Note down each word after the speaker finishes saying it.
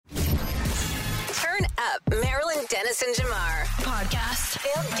up Marilyn Dennis and Jamar podcast.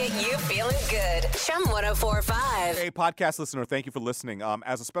 They'll get you feeling good. Chum 1045. Hey, podcast listener, thank you for listening.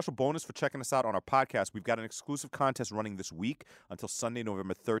 As a special bonus for checking us out on our podcast, we've got an exclusive contest running this week until Sunday,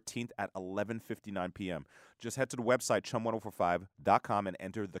 November 13th at 11:59 p.m. Just head to the website, chum1045.com, and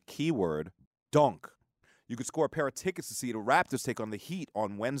enter the keyword dunk. You could score a pair of tickets to see the Raptors take on the Heat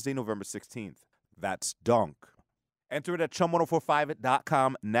on Wednesday, November 16th. That's dunk. Enter it at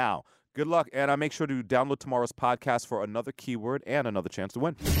chum1045.com now. Good luck, and make sure to download tomorrow's podcast for another keyword and another chance to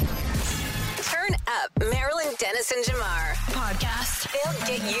win. Turn up Marilyn Dennis and Jamar podcast. They'll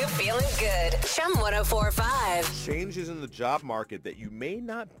get you feeling good. Chum 1045. Changes in the job market that you may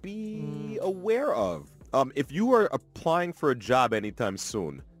not be aware of. If you are applying for a job anytime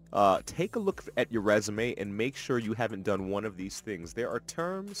soon, take a look at your resume and make sure you haven't done one of these things. There are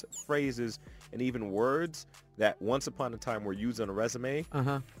terms, phrases, and even words that once upon a time were used on a resume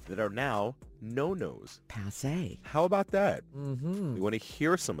that are now no-nos. Passe. How about that? Mm-hmm. You want to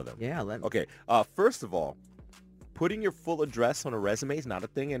hear some of them? Yeah. Okay. First of all, putting your full address on a resume is not a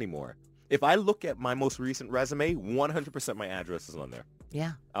thing anymore. If I look at my most recent resume, 100% my address is on there.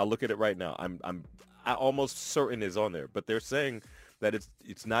 Yeah. I'll look at it right now. I'm almost certain it's on there, but they're saying that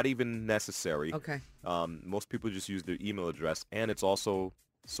it's not even necessary. Okay. Most people just use their email address, and it's also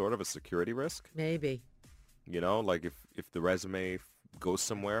sort of a security risk. Maybe. You know, like if the resume goes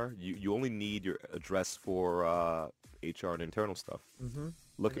somewhere, you only need your address for HR and internal stuff. Mm-hmm.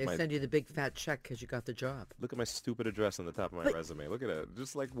 They send you the big fat check because you got the job. Look at my stupid address on the top of my resume. Look at it.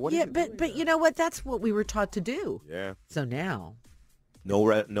 Just like, what? Yeah, but you know what? That's what we were taught to do. Yeah. So now.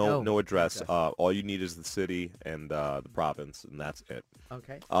 No address. All you need is the city and the province, and that's it.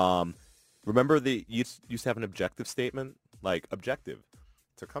 Okay. Remember you used to have an objective statement, like objective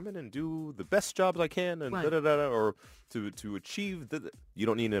to come in and do the best jobs I can, and or to achieve. You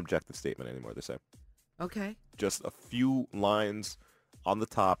don't need an objective statement anymore. They say. Okay. Just a few lines on the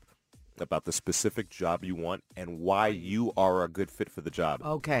top about the specific job you want and why you are a good fit for the job.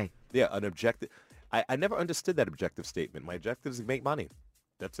 Okay. Yeah, an objective. I never understood that objective statement. My objective is to make money.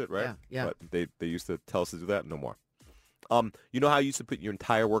 That's it, right? Yeah. But they used to tell us to do that? No more. You know how you used to put your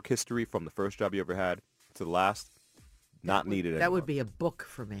entire work history from the first job you ever had to the last? Not needed anymore. That would be a book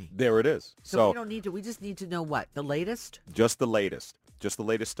for me. There it is. So we don't need to. We just need to know what? The latest? Just the latest. Just the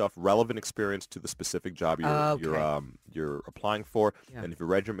latest stuff, relevant experience to the specific job you're applying for. Yeah. And if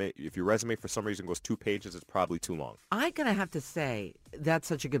your resume for some reason goes 2 pages, it's probably too long. I'm going to have to say that's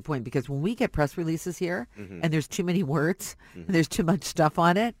such a good point, because when we get press releases here and there's too many words and there's too much stuff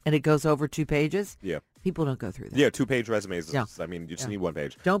on it and it goes over 2 pages, people don't go through that. Yeah, 2-page resumes. Yeah. You just need 1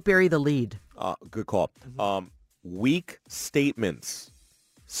 page. Don't bury the lead. Good call. Weak statements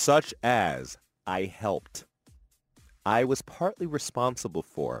such as, I helped. I was partly responsible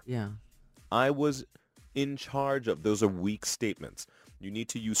for. Yeah. I was in charge of. Those are weak statements. You need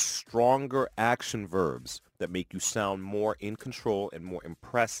to use stronger action verbs that make you sound more in control and more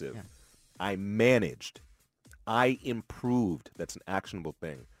impressive. Yeah. I managed. I improved. That's an actionable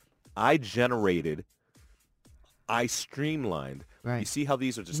thing. I generated. I streamlined. Right. You see how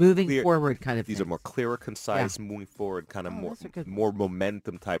these are just moving clear, forward kind of These things. are more clear, concise, moving forward, kind of those are good. more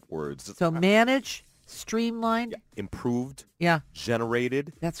momentum type words. So manage, streamlined. Improved. Yeah.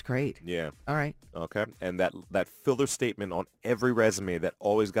 Generated. That's great. Yeah. All right. Okay. And that filler statement on every resume that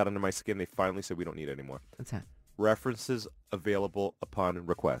always got under my skin, they finally said we don't need it anymore. What's that? References available upon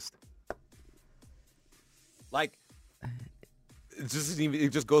request. Like, it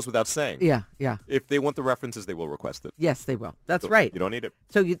just goes without saying. Yeah. Yeah. If they want the references, they will request it. Yes, they will. That's So right. You don't need it.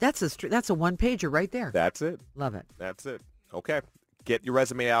 So that's a 1-pager right there. That's it. Love it. That's it. Okay. Get your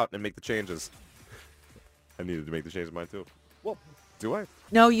resume out and make the changes. I needed to make the changes in mine too. Well, do I?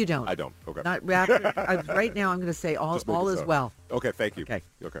 No, you don't. I don't. Okay. Not right now. I'm going to say all is so. well. Okay. Thank you. Okay.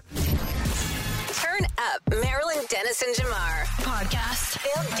 Turn up Marilyn Dennis and Jamar podcast.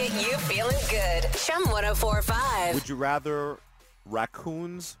 They'll get you feeling good. Chum 1045. Would you rather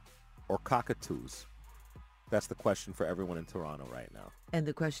raccoons or cockatoos? That's the question for everyone in Toronto right now. And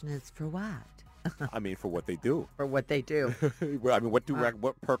the question is, for what? I mean, for what they do. For what they do. Well, I mean,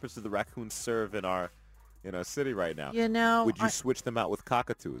 what purpose do the raccoons serve in our city right now? You know, would you switch them out with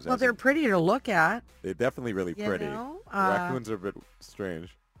cockatoos? Well, they're pretty to look at. They're definitely really You pretty. know, Raccoons are a bit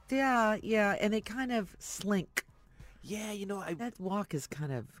strange. Yeah, and they kind of slink. Yeah, That walk is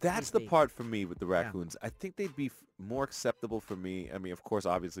kind of That's creepy. the part for me with the raccoons. I think they'd be more acceptable for me. I mean, of course,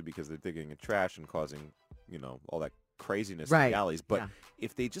 obviously, because they're digging in trash and causing, all that craziness in Right. the alleys. But Yeah.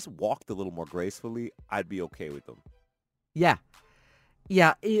 if they just walked a little more gracefully, I'd be okay with them. Yeah.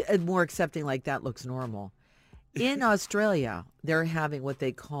 Yeah, and more accepting, like that looks normal. In Australia, they're having what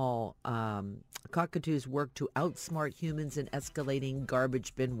they call cockatoos work to outsmart humans in escalating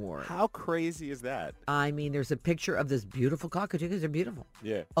garbage bin war. How crazy is that? I mean, there's a picture of this beautiful cockatoo, because they're beautiful,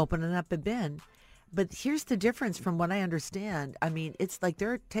 opening up a bin. But here's the difference from what I understand. I mean, it's like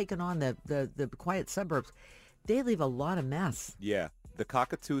they're taking on the quiet suburbs. They leave a lot of mess. Yeah. The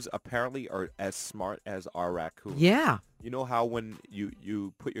cockatoos apparently are as smart as our raccoons. Yeah. You know how when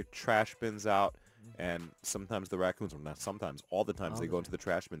you put your trash bins out, and sometimes the raccoons, well, not sometimes, all the times they go into the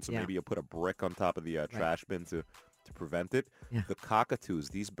trash bin. So maybe you'll put a brick on top of the trash bin to prevent it. Yeah. The cockatoos,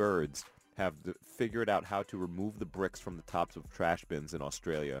 these birds, have figured out how to remove the bricks from the tops of trash bins in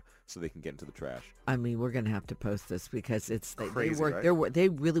Australia so they can get into the trash. I mean, we're going to have to post this because it's crazy, they work. right? They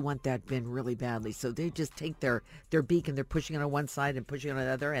really want that bin really badly. So they just take their beak and they're pushing it on one side and pushing it on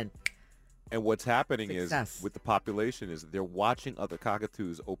the other, and what's happening success. is with the population is they're watching other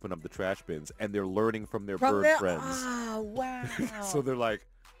cockatoos open up the trash bins and they're learning from their bird friends. Oh, wow. So they're like,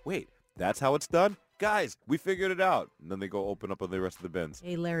 wait, that's how it's done? Guys, we figured it out. And then they go open up the rest of the bins.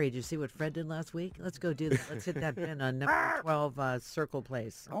 Hey, Larry, did you see what Fred did last week? Let's go do that. Let's hit that bin on number 12 Circle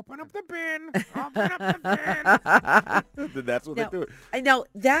Place. Open up the bin. Open up the bin. That's what they do. I know.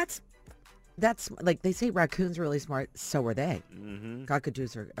 That's like they say raccoons are really smart. So are they. Mm-hmm.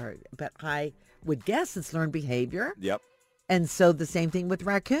 Cockatoos are. But I would guess it's learned behavior. Yep. And so the same thing with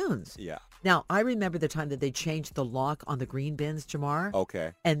raccoons. Yeah. Now, I remember the time that they changed the lock on the green bins, Jamar.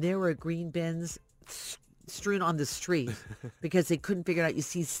 Okay. And there were green bins strewn on the street because they couldn't figure it out. You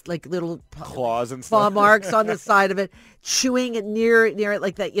see like little claws and claw stuff. marks on the side of it, chewing it near it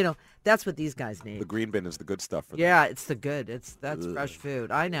like that. You know, that's what these guys need. The green bin is the good stuff for them. Yeah, it's the good. That's fresh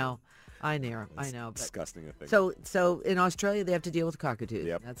food. I know. But disgusting a thing. So in Australia they have to deal with cockatoos.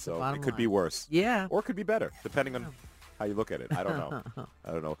 Yep. That's so the bottom it could line. be worse. Yeah. Or it could be better, depending on how you look at it. I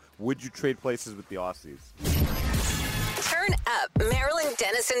don't know. Would you trade places with the Aussies? Turn up Marilyn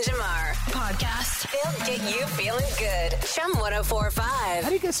Dennis and Jamar. Podcast. They'll get you feeling good. Chum 1045. How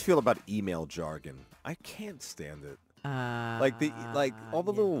do you guys feel about email jargon? I can't stand it. Like all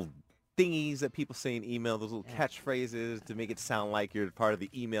the little thingies that people say in email, those little catchphrases to make it sound like you're part of the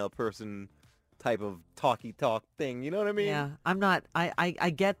email person type of talky talk thing. You know what I mean? Yeah, I'm not.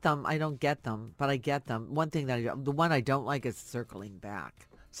 I get them. I don't get them, but I get them. One thing the one I don't like is circling back.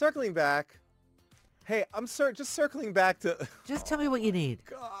 Circling back. Hey, I'm just circling back to. Just tell me what you need.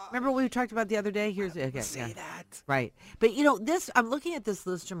 God. Remember what we talked about the other day? Here's Say that. Right. But you know, I'm looking at this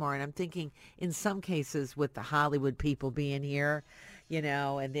list, Jamar, and I'm thinking in some cases with the Hollywood people being here, you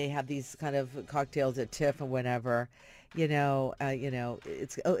know, and they have these kind of cocktails at TIFF and whatever,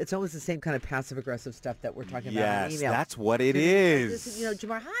 it's always the same kind of passive aggressive stuff that we're talking about in email. Yes, that's what it is. You know,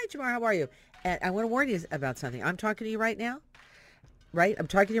 Jamar, hi Jamar, how are you? And I want to warn you about something. I'm talking to you right now. Right? I'm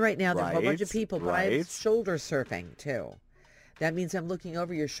talking to you right now. There's a whole bunch of people, but I'm shoulder surfing too. That means I'm looking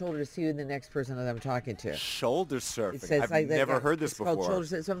over your shoulder to see who the next person that I'm talking to. Shoulder surfing. I've never heard this before.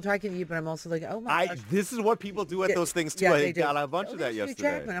 So I'm talking to you, but I'm also like, oh my gosh. This is what people do at those things too. Yeah, I got a bunch of that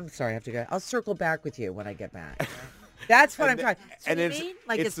yesterday. Jackman, I'm sorry, I have to go. I'll circle back with you when I get back. That's what I'm trying. And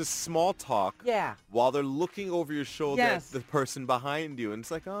it's the small talk. Yeah. While they're looking over your shoulder at the person behind you, and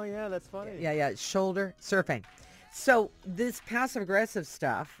it's like, oh yeah, that's funny. Yeah, shoulder surfing. So this passive-aggressive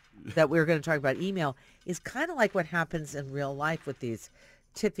stuff that we're going to talk about, email, is kind of like what happens in real life with these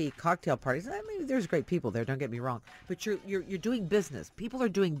tiffy cocktail parties. I mean, there's great people there, don't get me wrong. But you're doing business. People are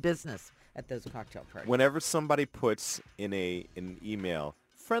doing business at those cocktail parties. Whenever somebody puts in an email,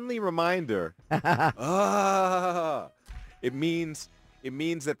 friendly reminder, it means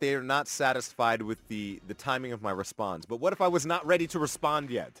that they are not satisfied with the timing of my response. But what if I was not ready to respond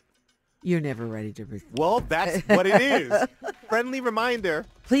yet? You're never ready to respond. Well, that's what it is. Friendly reminder.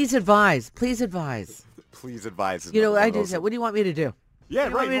 Please advise. Please advise. Please advise. You know, I do say, what do you want me to do? Yeah,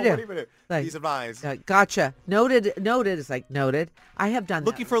 right. What do you do? Like, please advise. Gotcha. Noted. It's like noted. I have done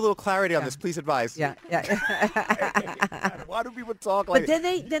Looking for a little clarity on this. Please advise. Yeah. Why do people talk like that?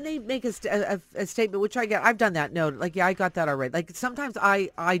 But then they make a statement, which I get. I've done that. Noted. Like, yeah, I got that already. Like, sometimes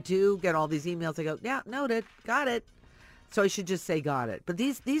I do get all these emails. I go, yeah, noted. Got it. So I should just say got it. But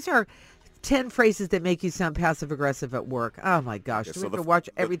these are 10 phrases that make you sound passive-aggressive at work. Oh, my gosh. We have to watch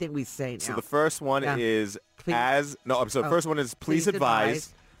everything we say now. So the first one is first one is please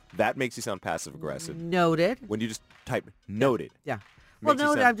advise. That makes you sound passive-aggressive. Noted. When you just type noted. Yeah. Well,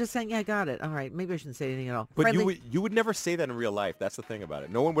 noted, I'm just saying, yeah, got it. All right. Maybe I shouldn't say anything at all. But you would never say that in real life. That's the thing about it.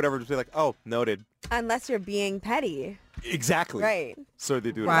 No one would ever just be like, oh, noted. Unless you're being petty. Exactly. Right. So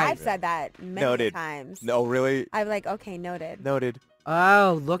they do it. Right. I've said that many noted. times. No, really? I'm like, okay, noted. Noted.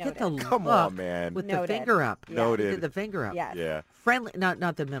 Oh, look at the Noted. Come look on, man. with the Noted. finger up. Yeah. Noted. You did the finger up. Yes. Yeah. Friendly,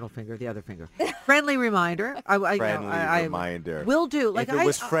 not the middle finger, the other finger. Friendly reminder. Friendly reminder. Will do. Like if it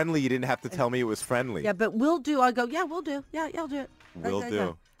was friendly, you didn't have to tell me it was friendly. Yeah, but will do. I go. Yeah, we'll do. Yeah, I'll do it. Will Like,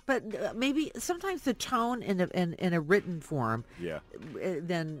 do. But maybe sometimes the tone in a written form, Yeah.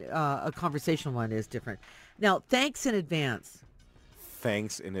 than a conversational one is different. Now, thanks in advance.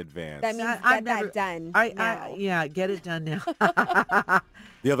 Thanks in advance. That means I've get never- that done now. Yeah, get it done now.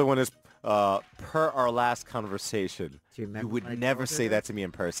 The other one is per our last conversation. Do you remember would when I never told her say this? that to me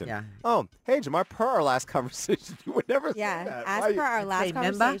in person. Yeah. Oh, hey, Jamar, per our last conversation, you would never say Yeah, that. as Why- per our last Say,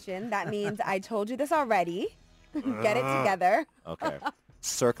 "Member?" conversation, that means I told you this already. Get it together. Okay.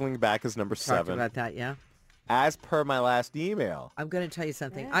 Circling back is number Talked 7. about that, yeah. As per my last email. I'm going to tell you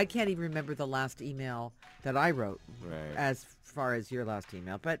something. Yeah. I can't even remember the last email that I wrote Right. as far as your last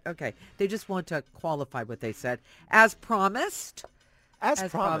email. But okay, they just want to qualify what they said. As promised. As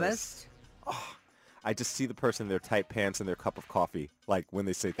As promised. I just see the person in their tight pants and their cup of coffee, like when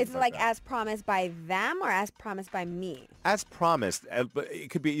they say things It's like that. as promised by them or as promised by me? As promised, but it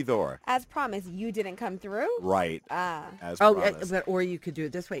could be either or. As promised, you didn't come through? Right. Ah. As Oh, promised. or you could do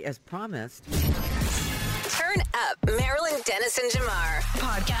it this way. As promised. Turn up Marilyn Dennis and Jamar.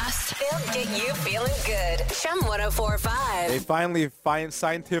 Podcast. They'll get you feeling good. Chum They 1045. finally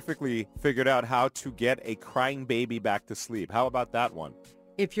scientifically figured out how to get a crying baby back to sleep. How about that one?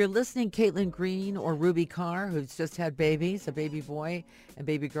 If you're listening, Caitlin Green or Ruby Carr, who's just had babies, a baby boy and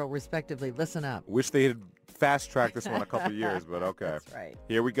baby girl respectively, listen up. Wish they had fast-tracked this one a couple years, but okay. That's right.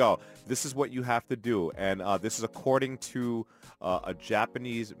 Here we go. This is what you have to do, and this is according to a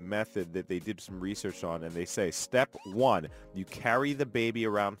Japanese method that they did some research on, and they say, step 1, you carry the baby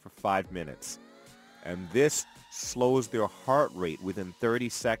around for 5 minutes, and this slows their heart rate within 30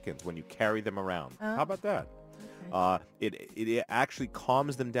 seconds when you carry them around. How about that? It actually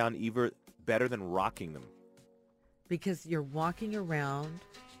calms them down even better than rocking them. Because you're walking around,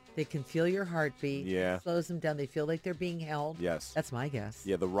 they can feel your heartbeat. Yeah. It slows them down. They feel like they're being held. Yes. That's my guess.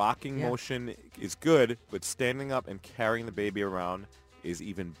 Yeah, the rocking Yeah. motion is good, but standing up and carrying the baby around is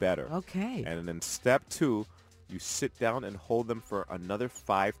even better. Okay. And then step 2, you sit down and hold them for another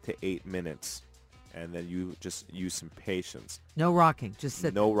 5 to 8 minutes. And then you just use some patience. No rocking. Just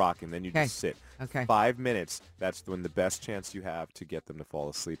sit. No rocking. Then you Okay. just sit. Okay. 5 minutes, that's when the best chance you have to get them to fall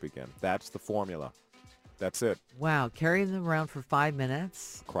asleep again. That's the formula. That's it. Wow. Carrying them around for 5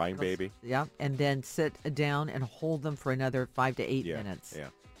 minutes. Crying baby. Yeah. And then sit down and hold them for another 5 to 8 Yeah. minutes. Yeah.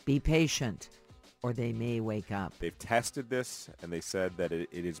 Be patient or they may wake up. They've tested this, and they said that it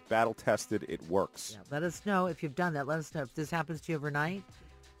is battle tested. It works. Yeah. Let us know if you've done that. Let us know if this happens to you overnight.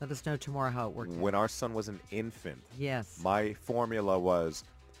 Let us know tomorrow how it worked. When our son was an infant, Yes. my formula was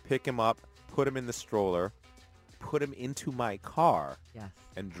pick him up, put him in the stroller, put him into my car, Yes.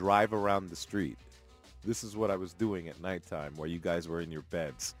 and drive around the street. This is what I was doing at nighttime while you guys were in your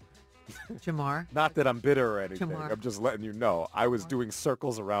beds. Jamar, Not that I'm bitter or anything. Jamar. I'm just letting you know. I was doing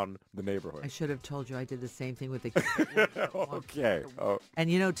circles around the neighborhood. I should have told you I did the same thing with the kids. Okay. Oh.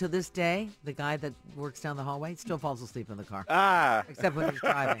 And you know, to this day, the guy that works down the hallway still falls asleep in the car, Ah. except when he's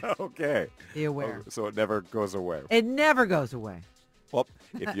driving. Okay. Be aware. Oh, so it never goes away. It never goes away. Well,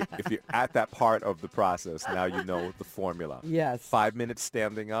 if you're at that part of the process, now you know the formula. Yes. 5 minutes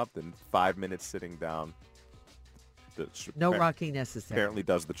standing up, then 5 minutes sitting down. No rocking necessary. Apparently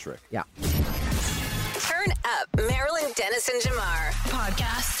does the trick. Yeah. Turn up Marilyn Dennis and Jamar.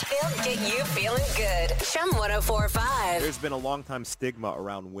 Podcast. They'll get you feeling good. Chum 1045. There's been a long time stigma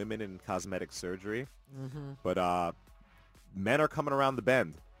around women in cosmetic surgery, but men are coming around the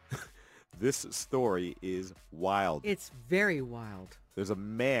bend. This story is wild. It's very wild. There's a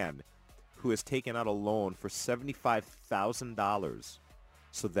man who has taken out a loan for $75,000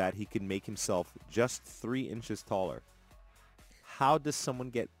 so that he can make himself just 3 inches taller. How does someone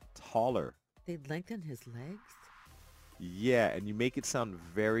get taller? They lengthen his legs. Yeah, and you make it sound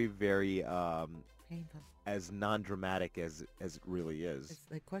very, very Painful. as non-dramatic as it really is. It's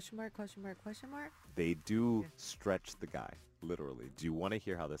like question mark, question mark, question mark. They do stretch the guy, literally. Do you want to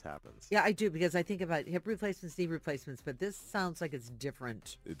hear how this happens? Yeah, I do, because I think about hip replacements, knee replacements, but this sounds like it's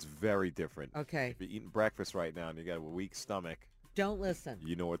different. It's very different. Okay. If you're eating breakfast right now and you got a weak stomach, Don't listen.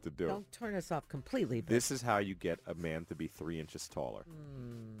 you know what to do. Don't turn us off completely. But This is how you get a man to be 3 inches taller.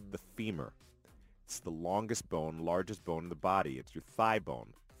 The femur. It's the longest bone, largest bone in the body. It's your thigh bone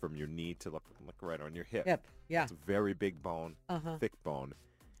from your knee to look right on your hip. hip. Yeah. It's a very big bone, Uh-huh. thick bone.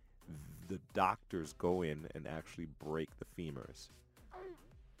 The doctors go in and actually break the femurs.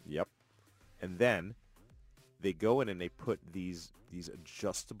 Yep. And then they go in and they put these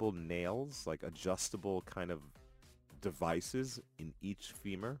adjustable nails, like adjustable kind of devices in each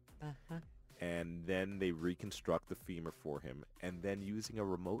femur, and then they reconstruct the femur for him, and then using a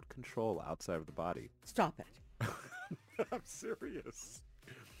remote control outside of the body. Stop it. I'm serious.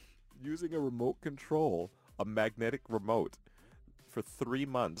 Using a remote control, a magnetic remote, for 3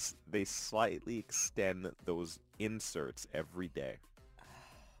 months, they slightly extend those inserts every day. Oh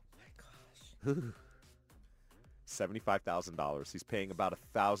my gosh. $75,000. He's paying about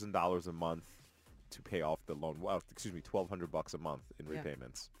 $1,000 a month to pay off the loan. Well, excuse me, $1,200 a month in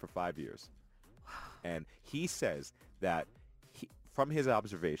repayments for 5 years. And he says that from his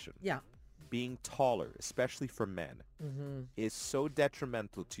observation, Yeah. being taller, especially for men, is so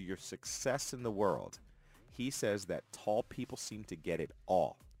detrimental to your success in the world. He says that tall people seem to get it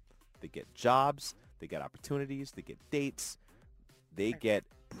all. They get jobs, they get opportunities, they get dates, they get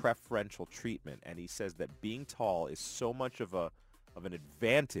preferential treatment. And he says that being tall is so much of an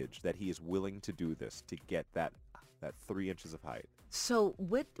advantage that he is willing to do this to get that 3 inches of height. So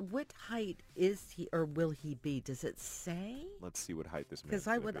what height is he or will he be? Does it say? Let's see what height this man. Because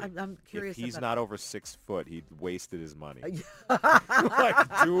I'm curious. If he's about not over 6 foot, he wasted his money.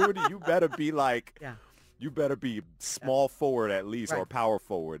 Like, dude, you better be like, Yeah. you better be small forward at least, or Right. power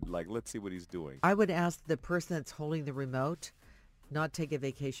forward. Like, let's see what he's doing. I would ask the person that's holding the remote not take a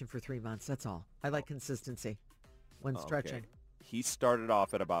vacation for 3 months. That's all. I like consistency when stretching. Okay. He started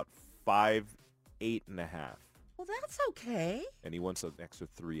off at about 5'8.5", Well, that's okay. and he wants an extra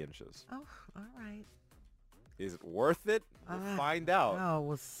 3 inches. Oh, all right. Is it worth it? We'll find out Oh,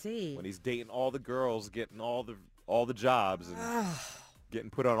 we'll see. when he's dating all the girls, getting all the jobs, and getting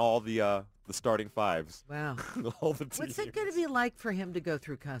put on all the starting fives. Wow. All the What's it teams. going to be like for him to go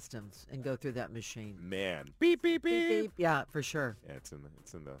through customs and go through that machine? Man, beep beep beep. Beep, beep. Yeah, for sure. Yeah, it's in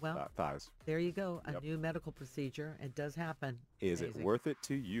the Well, thighs. There you go. A Yep. new medical procedure. It does happen. Is it Amazing. worth it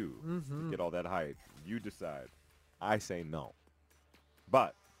to you to get all that height? You decide. I say no.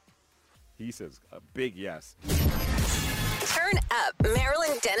 But he says a big yes. Turn up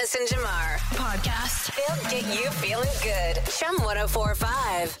Marilyn Dennis and Jamar. Podcast. They'll get you feeling good. Chum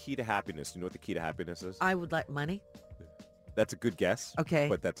 1045. Key to happiness. You know what the key to happiness is? I would like money. That's a good guess. Okay.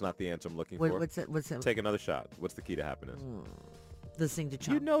 But that's not the answer I'm looking for. What's it? What's it? Take another shot. What's the key to happiness? Listening to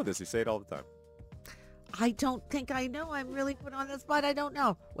Chum. You know this. You say it all the time. I don't think I know. I'm really put on the spot. I don't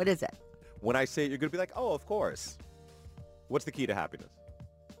know. What is it? When I say it, you're going to be like, oh, of course. What's the key to happiness?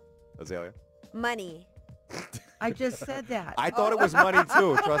 Azalea? Money. I just said that. I thought it was money,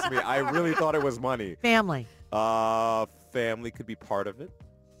 too. Trust me. I really thought it was money. Family. Family could be part of it.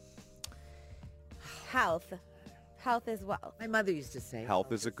 Health. Health as well. My mother used to say.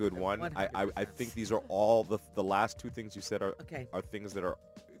 Health is a good one. I 100%. think these are all the last two things you said are Okay. things that are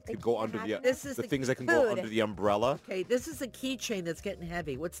The could go key to under the happiness? This is the the things that can food. go under the umbrella. Okay, this is a keychain that's getting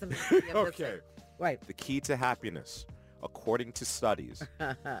heavy. What's the meaning of this Okay. thing? Right. The key to happiness, according to studies,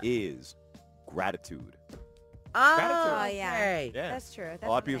 is gratitude. Oh, Gratitude. yeah. okay. Yeah. That's true. That's A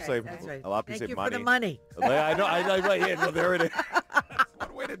lot of people okay. say That's right. a lot of people Thank you say money. for the money. I know. Yeah, no, there it is. That's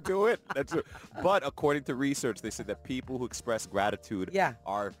one way to do it. That's it. But according to research, they said that people who express gratitude Yeah.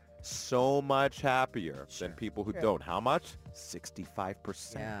 are so much happier than people who True. don't. How much?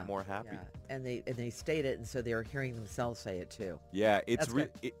 65% more happy. Yeah. And they state it, and so they're hearing themselves say it too. Yeah, it's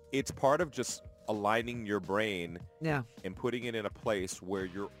That's it's part of just aligning your brain Yeah. and putting it in a place where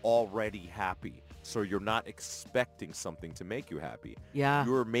you're already happy. So you're not expecting something to make you happy. Yeah.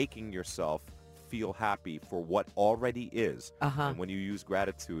 You're making yourself feel happy for what already is. Uh-huh. And when you use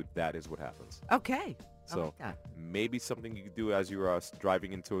gratitude, that is what happens. Okay. I So like that. maybe something you could do as you're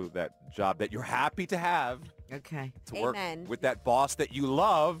driving into that job that you're happy to have, Okay. to Amen. work with that boss that you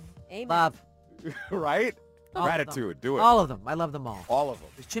love, Amen. Love. right? All of them. Gratitude. Do it. All of them. I love them all. All of them.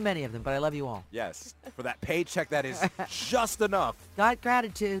 There's too many of them, but I love you all. Yes. For that paycheck that is just enough. Got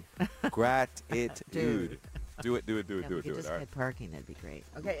gratitude. Gratitude. Dude. Do it. Yeah, we could just All right. get parking. That'd be great.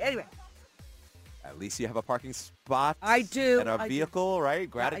 Okay. Anyway. At least you have a parking spot. I do, And a I do. vehicle, right?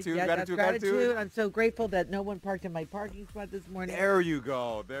 Gratitude, Yeah, that's gratitude. gratitude. I'm so grateful that no one parked in my parking spot this morning. There you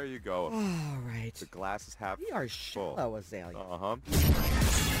go. There you go. All right. The glass is half We are full. shallow, Azalea. Uh-huh.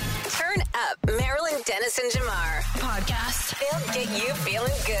 Turn up Marilyn Dennis and Jamar. Podcast. They'll get you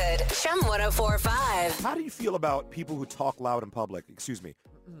feeling good. Chum 1045. How do you feel about people who talk loud in public? Excuse me.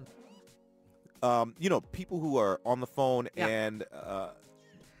 People who are on the phone Yeah. and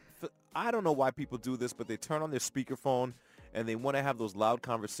I don't know why people do this, but they turn on their speakerphone and they want to have those loud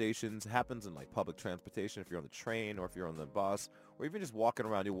conversations. It happens in like public transportation, if you're on the train or if you're on the bus, or even just walking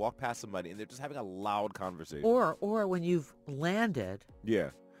around. You walk past somebody and they're just having a loud conversation. Or when you've landed.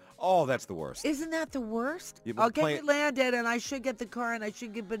 Yeah. Oh, that's the worst. Isn't that the worst? Yeah, but Okay, play- we landed, and I should get the car, and I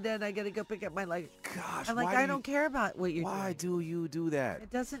should get, but then I got to go pick up my luggage. Gosh, I'm like, why I do don't care about what you're Why doing. do you do that?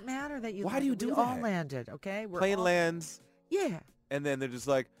 It doesn't matter that you Why do you landed. do We all that? landed, okay? We're Plane all- lands, Yeah. and then they're just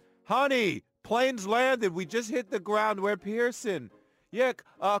like, honey, plane's landed. We just hit the ground. We're Pearson. Yeah,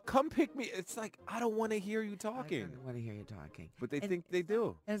 come pick me. It's like, I don't want to hear you I talking. don't want to hear you talking. But they And- think they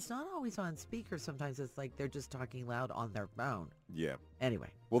do. And it's not always on speaker. Sometimes it's like they're just talking loud on their phone. Yeah. Anyway.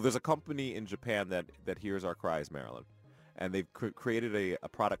 Well, there's a company in Japan that hears our cries, Marilyn, and they've created a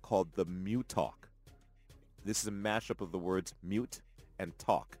product called the Mute Talk. This is a mashup of the words mute and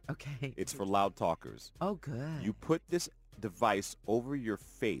talk. Okay. It's for loud talkers. Oh, good. You put this device over your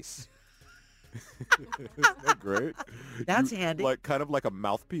face. Isn't that great? That's handy. Like kind of like a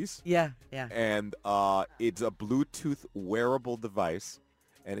mouthpiece. Yeah, yeah. And it's a Bluetooth wearable device,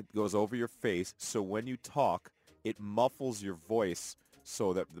 and it goes over your face. So when you talk, it muffles your voice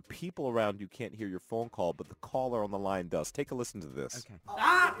so that the people around you can't hear your phone call, but the caller on the line does. Take a listen to this. Okay.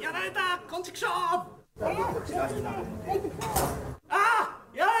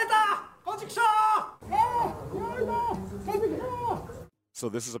 So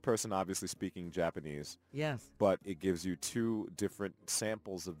this is a person obviously speaking Japanese, Yes. but it gives you two different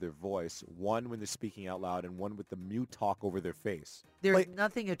samples of their voice, one when they're speaking out loud and one with the mute talk over their face. There's Play-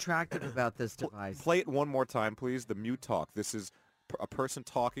 nothing attractive about this device. Play it one more time, please. The mute talk. This is a person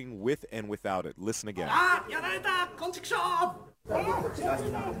talking with and without it. Listen again.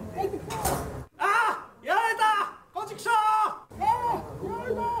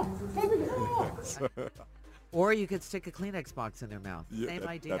 Or you could stick a Kleenex box in their mouth. Yeah, Same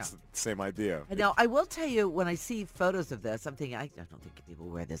idea. That's the same idea. And now, I will tell you, when I see photos of this, I'm thinking, I don't think people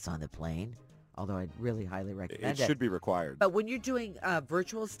wear this on the plane, although I'd really highly recommend It should be required. But when you're doing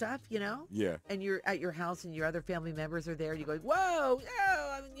virtual stuff, Yeah. and you're at your house and your other family members are there, and you're going, whoa,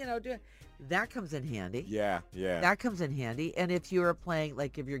 that comes in handy. Yeah, yeah. That comes in handy. And if you're playing,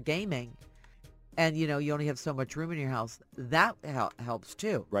 like if you're gaming and, you only have so much room in your house, that helps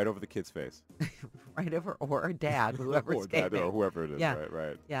too. Right over the kid's face. Right over, or dad, whoever's or dad, gaming. or whoever it is. Yeah.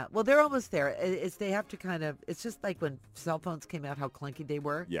 Right. Yeah, well, they're almost there. They have to kind of, it's just like when cell phones came out, how clunky they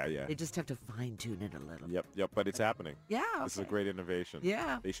were. Yeah, yeah. They just have to fine tune it a little. Yep. But it's happening. Yeah. This is a okay. great innovation.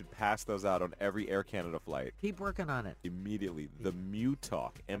 Yeah. They should pass those out on every Air Canada flight Keep working on it. immediately. The Mute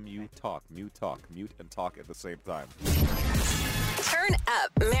Talk. M-U Talk. Mute Talk. Mute and talk at the same time. Turn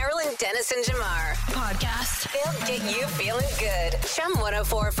up Marilyn Dennis and Jamar. Podcast. They'll get you feeling good. Chum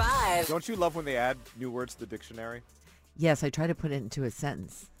 1045. Don't you love when they add new words to the dictionary? Yes, I try to put it into a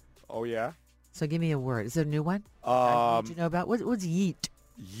sentence. Oh, yeah? So give me a word. Is there a new one? Did you know about? What's yeet?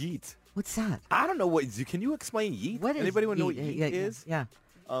 Yeet. What's that? I don't know what. Can you explain yeet? What is Anybody want to know what yeet? yeet is? Yeah.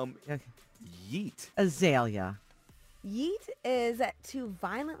 Okay. Yeet. Azalea. Yeet is to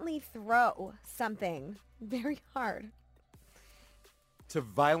violently throw something very hard. To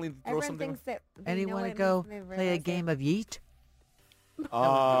violently throw Everyone something. thinks that they Anyone know to it go means they play a realize game it. of yeet?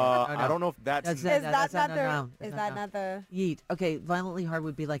 I don't know if that's. That's Is No, that that's not not- the? no, Is no, that no. not the? Yeet. Okay, violently hard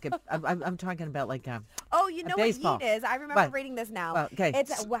would be like a. I'm talking about like Oh, you know what baseball. yeet is? I remember What? reading this now. Well, okay.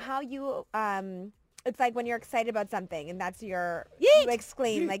 It's how you It's like when you're excited about something, and that's your Yeet! you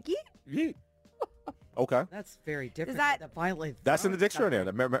exclaim Yeet. like yeet. Yeet. Okay. That's very different. that- the violently. That's in the throwing dictionary.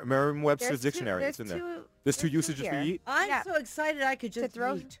 something. The Merriam-Webster's There's dictionary. It's in there. There's two there's usages for here. yeet. I'm Yeah. so excited I could To just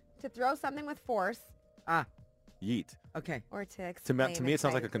throw yeet. something with force Ah, Yeet. okay. or to To exclaim. me, it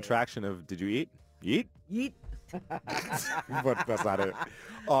sounds like a excitedly. contraction of "Did you eat? Yeet." Yeet. But that's not it.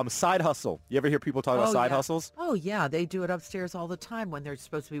 Side hustle. You ever hear people talk about Oh, side yeah. hustles? Oh yeah, they do it upstairs all the time when they're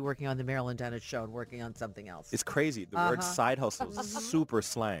supposed to be working on the Marilyn Dennis show and working on something else. It's crazy. The word Uh-huh. side hustle is super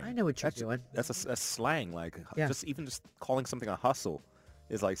slang. I know what you're doing. That's a slang. Like Yeah. just calling something a hustle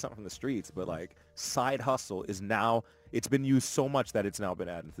is like something from the streets. But like side hustle is now, it's been used so much that it's now been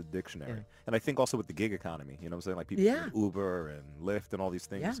added to the dictionary. Yeah. And I think also with the gig economy, you know what I'm saying? Like people Yeah. doing Uber and Lyft and all these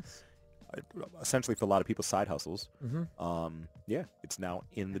things. Yes. Essentially for a lot of people, side hustles. Mm-hmm. Yeah, it's now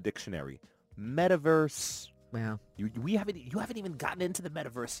in the dictionary. Metaverse. Wow. You haven't even gotten into the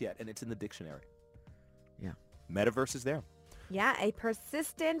metaverse yet, and it's in the dictionary. Yeah. Metaverse is there. Yeah, a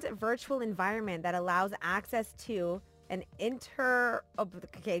persistent virtual environment that allows access to an can't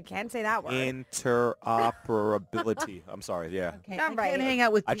say that word. Interoperability. I'm sorry. Yeah. Okay. Not I right. can't hang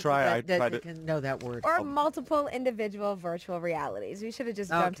out with I people try- I that try to- can know that word. or multiple individual virtual realities. We should have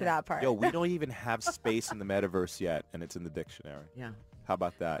just jumped to Okay. that part. Yo, we don't even have space in the metaverse yet, and it's in the dictionary. Yeah. How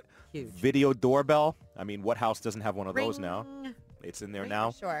about that? Huge. Video doorbell. I mean, what house doesn't have one of those now? Ring. It's in there Ring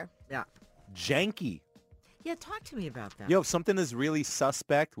now. for sure. Yeah. Janky. Yeah. Talk to me about that. Yo, if something is really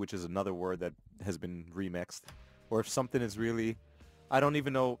suspect, which is another word that has been remixed, or if something is really, I don't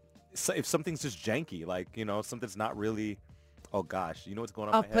even know, so if something's just janky, like, something's not really, oh gosh, you know what's going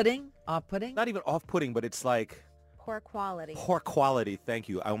on in my head? Off-putting? Off-putting? Not even off-putting, but it's like Poor quality. poor quality. Thank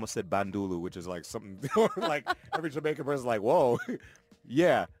you. I almost said bandulu, which is like something like every Jamaican person's like, whoa.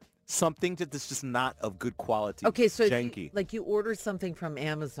 Yeah. Something that's just not of good quality. Okay, so if janky. you order something from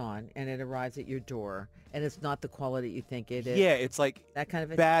Amazon and it arrives at your door and it's not the quality you think it is. Yeah, it's like That kind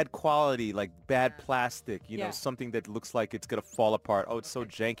of a bad quality, like bad plastic, Yeah. something that looks like it's going to fall apart. Oh, it's so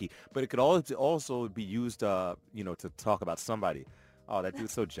janky. But it could also be used, to talk about somebody. Oh, that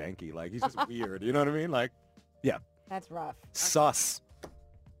dude's so janky. Like, he's just weird. You know what I mean? Like, yeah. That's rough. Sus.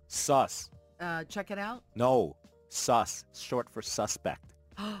 Check it out. No. Sus. Short for suspect.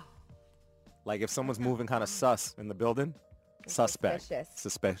 Like if someone's moving kind of sus in the building, suspect.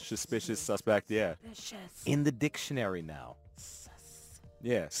 Suspicious suspect, yeah. Suspicious. In the dictionary now.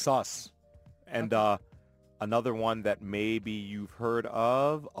 Yeah, sus. And another one that maybe you've heard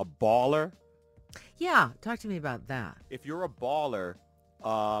of, a baller. Yeah, talk to me about that. If you're a baller,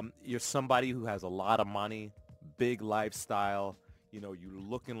 you're somebody who has a lot of money, big lifestyle. You're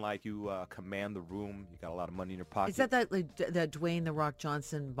looking like you command the room. You got a lot of money in your pocket. Is that Dwayne The Rock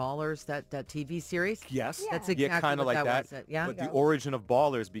Johnson Ballers, that TV series? Yes. That's Yeah, exactly kind of what like that that. was. Yeah. But the origin of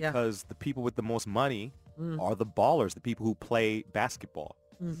ballers, because the people with the most money are the ballers, the people who play basketball.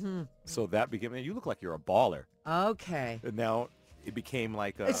 Mm-hmm. So that became, man, you look like you're a baller. Okay. And now it became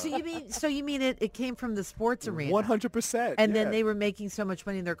like a... So you mean it came from the sports arena? 100%. And then they were making so much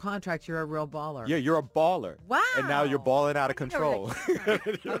money in their contract, you're a real baller. Yeah, you're a baller. Wow. And now you're balling out of control. You're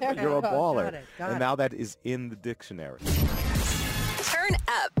a baller. Got And it. now that is in the dictionary. Turn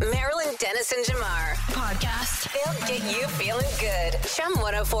up Marilyn Dennis and Jamar. Podcast. They'll get you feeling good. Chum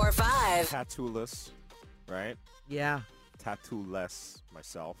 1045. Tattoo-less, right? Yeah. Tattoo-less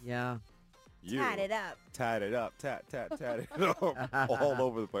myself. Yeah. You. Tat it up. Tat it up. Tat it up. All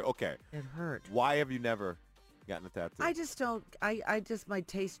over the place. Okay. It hurt. Why have you never gotten a tattoo? I just don't. I just my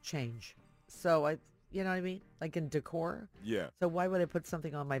taste change. So you know what I mean? Like in decor. Yeah. So why would I put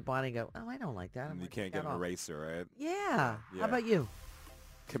something on my body and go, oh, I don't like that. I'm And you gonna can't take get that an off." eraser, right? Yeah. Yeah. How about you?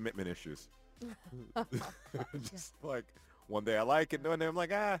 Commitment issues. Just like one day I like it, one day I'm like,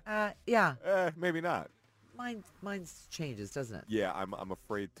 Yeah. maybe not. Mine's changes, doesn't it? Yeah, I'm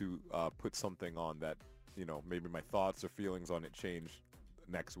afraid to put something on that, maybe my thoughts or feelings on it change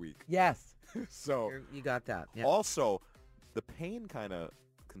next week. Yes. So You got that. Yeah. also, the pain kind of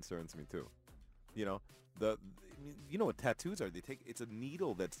concerns me too. What tattoos are? It's a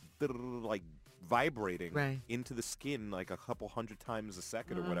needle that's like vibrating Right. into the skin like a couple hundred times a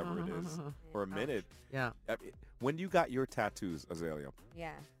second or whatever it is, or a minute. Yeah. When you got your tattoos, Azalea,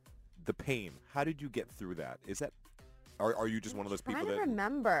 Yeah. the pain, how did you get through that? Are you just one of those people trying to that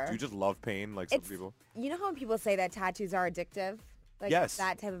remember. do you just love pain like some It's- people? You know how when people say that tattoos are addictive? Like Yes.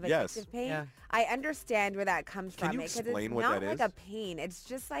 that type of Yes. addictive pain? Yeah. I understand where that comes Can from. you Because explain it's what not that like is? a pain. It's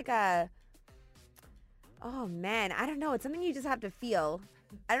just like a, oh man, I don't know. It's something you just have to feel.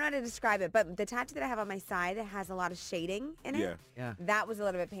 I don't know how to describe it, but the tattoo that I have on my side, it has a lot of shading in it. Yeah. Yeah. That was a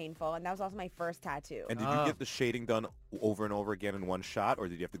little bit painful, and that was also my first tattoo. And did Oh. you get the shading done over and over again in one shot, or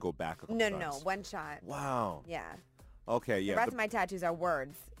did you have to go back a couple No, times? one shot. Wow. Yeah. Okay, The yeah. rest of my tattoos are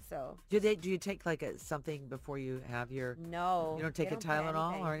words, so Do you take like something before you have your? no. You don't take they a put Tylenol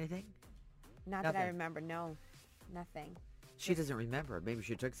anything. or anything? Not that I Nothing. remember. No, nothing. She doesn't remember. Maybe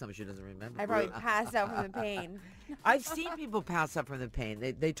she took some. She doesn't remember. I probably passed out from the pain. I've seen people pass up from the pain.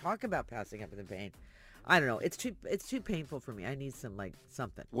 They talk about passing up from the pain. I don't know. It's too painful for me. I need something.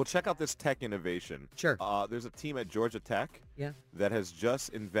 Well, check out this tech innovation. Sure. There's a team at Georgia Tech Yeah. that has just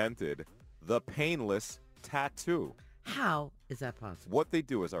invented the painless tattoo. How is that possible? What they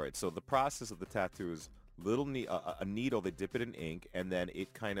do is, all right, so the process of the tattoo is a needle, they dip it in ink, and then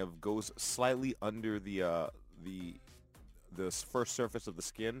it kind of goes slightly under the first surface of the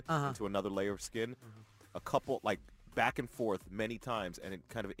skin into another layer of skin. A couple, like, back and forth many times, and it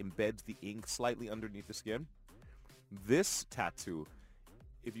kind of embeds the ink slightly underneath the skin. This tattoo,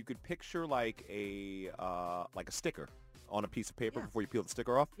 if you could picture like a sticker on a piece of paper Yeah. before you peel the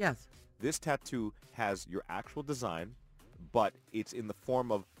sticker off, Yes. this tattoo has your actual design, but it's in the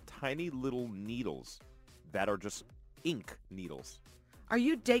form of tiny little needles that are just ink needles. Are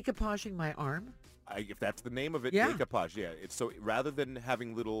you decoupaging my arm? If that's the name of it, Yeah. decoupage, yeah. It's so rather than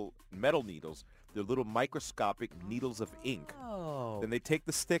having little metal needles, they're little microscopic needles of ink. Oh. Then they take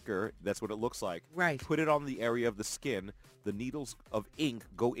the sticker, that's what it looks like, Right. put it on the area of the skin. The needles of ink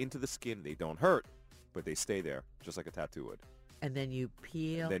go into the skin. They don't hurt, but they stay there, just like a tattoo would. And then you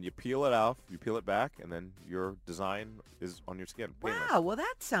peel. Then you peel it off, you peel it back, and then your design is on your skin. Painless. Wow. Well,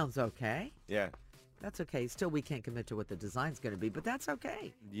 that sounds okay. Yeah. That's okay. Still, we can't commit to what the design's going to be, but that's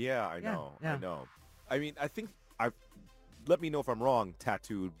okay. Yeah, I Yeah, know. yeah. I know. I mean, I think let me know if I'm wrong,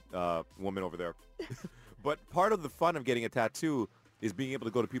 tattooed woman over there. But part of the fun of getting a tattoo is being able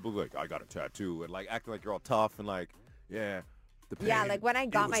to go to people like, I got a tattoo, and like acting like you're all tough and like, yeah. The pain, Yeah, like when I it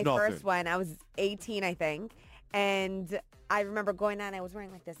got was my nothing. first one, I was 18, I think. And I remember going on, I was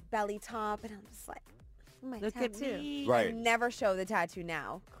wearing like this belly top, and I'm just like, my Look at tattoo. me. Right. I never show the tattoo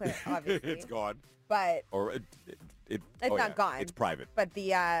now, clear, obviously. It's gone. But Or it's It's oh, not yeah, gone. It's private. but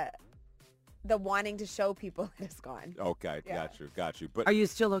the wanting to show people is gone. Okay, Yeah. got you. But Are you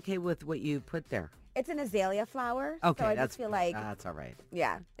still okay with what you put there? It's an azalea flower. Okay, so I that's just feel like, that's all right.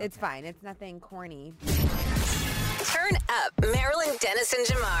 yeah, it's fine. It's nothing corny. Turn up Marilyn Dennis and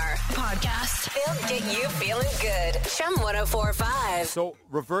Jamar. Podcast. They'll get you feeling good. Chum 1045. so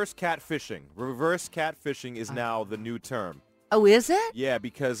reverse catfishing. Reverse catfishing is now the new term. Oh, is it? Yeah,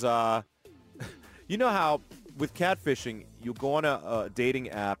 because you know how with catfishing, you go on a dating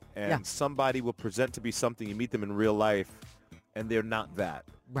app and Yeah. somebody will present to be something. You meet them in real life, and they're not that.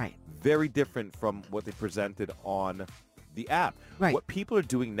 Right. Very different from what they presented on the app. Right. What people are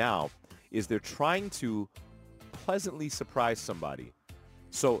doing now is they're trying to pleasantly surprise somebody.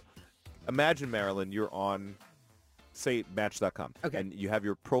 So imagine, Marilyn, you're on, say, Match.com, Okay. and you have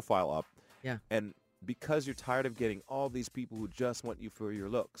your profile up, Yeah. and because you're tired of getting all these people who just want you for your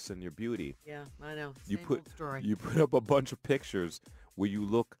looks and your beauty, Yeah, I know. you Same put old story. you put up a bunch of pictures where you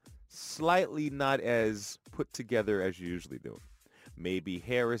look slightly not as put together as you usually do. Maybe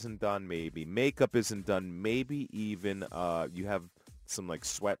hair isn't done, maybe makeup isn't done, maybe even you have some like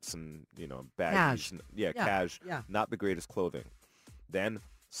sweats and baggies. Cash. Yeah, Yeah, cash. yeah. Not the greatest clothing. Then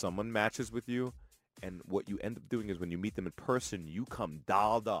someone matches with you, and what you end up doing is when you meet them in person, you come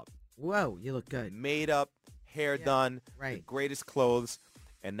dolled up, Whoa, you look good. made up, hair Yeah, done, the right. greatest clothes,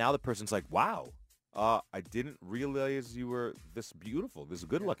 and now the person's like, wow, I didn't realize you were this beautiful, this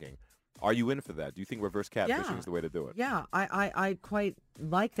good looking. Are you in for that? Do you think reverse catfishing Yeah. is the way to do it? Yeah, I quite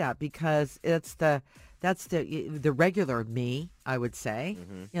like that because that's the regular me, I would say.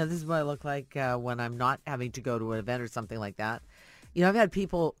 Mm-hmm. This is what I look like when I'm not having to go to an event or something like that. I've had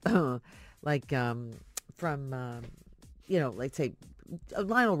people like from like say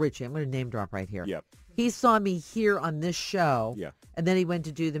Lionel Richie. I'm going to name drop right here. Yep. He saw me here on this show. Yeah. And then he went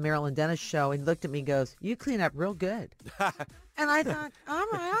to do the Marilyn Dennis show and looked at me and goes, "You clean up real good." And I thought, all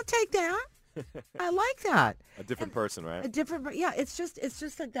right, I'll take that. I like that. A different person, A right? different, yeah. It's just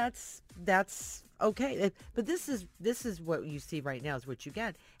like that's okay. But this is what you see right now is what you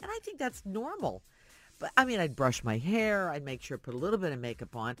get, and I think that's normal. But I mean, I'd brush my hair, I'd make sure put a little bit of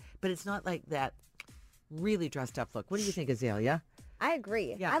makeup on, but it's not like that really dressed up look. What do you think, Azalea? I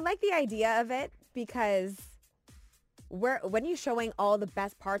agree. Yeah. I like the idea of it because when you're showing all the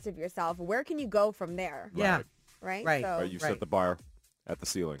best parts of yourself, where can you go from there? Yeah, Right? Right. So, Right, you right. set the bar at the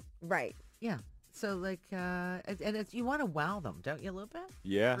ceiling. right. yeah. So like, and it's, you want to wow them, don't you, a little bit?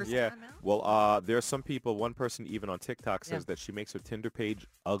 Yeah, First yeah. time out? Well, there's some people, one person even on TikTok says Yeah. that she makes her Tinder page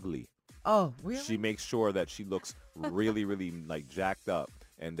ugly. Oh, really? She makes sure that she looks really, really like jacked up,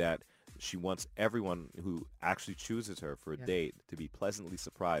 and that she wants everyone who actually chooses her for a Yeah. date to be pleasantly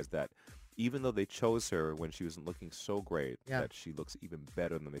surprised that even though they chose her when she wasn't looking so great, Yeah. that she looks even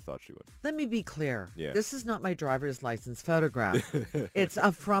better than they thought she would. Let me be clear. Yeah. This is not my driver's license photograph. It's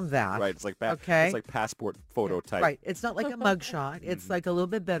from that. Right? It's like Okay. It's like passport photo type. Right. It's not like a mugshot. It's like a little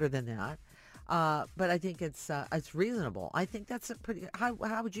bit better than that. But I think it's reasonable. I think that's a pretty.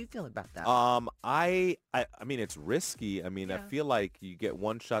 How would you feel about that? I mean, it's risky. I mean, I Yeah. feel like you get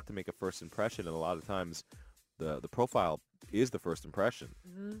one shot to make a first impression, and a lot of times, the profile is the first impression.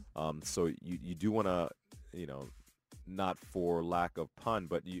 Mm-hmm. So you do want to, not for lack of pun,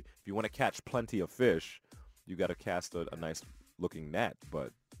 but if you want to catch plenty of fish, you got to cast a nice looking net.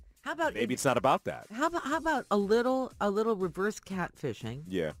 But How about maybe it's not about that. how about a little reverse catfishing,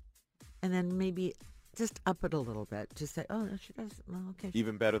 Yeah, and then maybe just up it a little bit. Just say, oh, she does. Well, okay.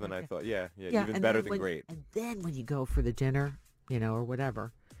 even better than I Okay. thought. Yeah, Yeah, even and better then than when- great. And then when you go for the dinner, or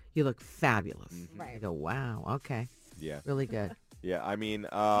whatever, you look fabulous. Mm-hmm. You Right. go, wow, okay, Yeah, really good. yeah. I mean,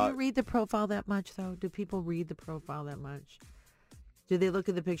 Do you read the profile that much, though? Do people read the profile that much? Do they look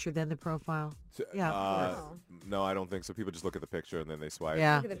at the picture, then the profile? Yeah, of course. no, I don't think so. People just look at the picture and then they swipe.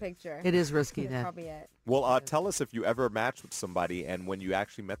 Yeah, Look at the picture. it is risky That's then. probably it. Well, tell us if you ever matched with somebody and when you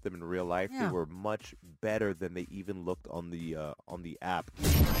actually met them in real life, Yeah. they were much better than they even looked on the app.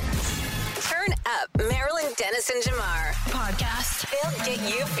 Turn up Marilyn Dennis and Jamar. Podcast. They'll get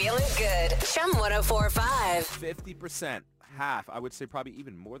you feeling good. Chum 1045. 50%, half, I would say probably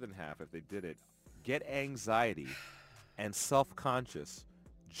even more than half if they did it, get anxiety and self-conscious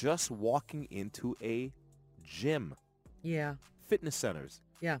just walking into a gym, Yeah. fitness centers.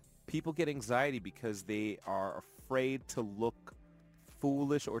 Yeah. People get anxiety because they are afraid to look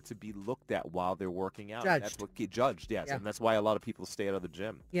foolish or to be looked at while they're working out. That's Judged. what get judged, yes. Yeah. And that's why a lot of people stay out of the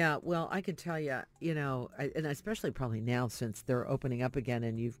gym. Yeah, well, I can tell you, and especially probably now since they're opening up again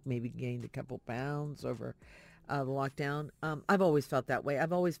and you've maybe gained a couple pounds over the lockdown. I've always felt that way.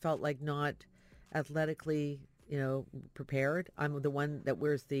 I've always felt like not athletically, prepared. I'm the one that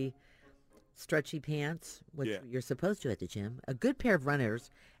wears the stretchy pants, which Yeah. you're supposed to at the gym, a good pair of runners,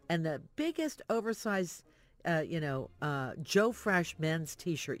 and the biggest oversized, Joe Fresh men's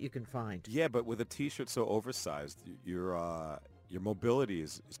T-shirt you can find. Yeah, but with a T-shirt so oversized, your mobility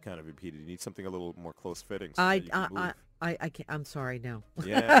is kind of impeded. You need something a little more close fitting. So that you can move. I can't. I'm sorry, no.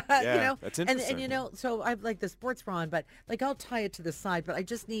 Yeah, yeah, that's interesting. And so I've like the sports bra on, but like I'll tie it to the side, but I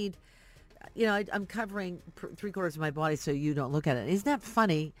just need, I'm covering 3/4 of my body so you don't look at it. Isn't that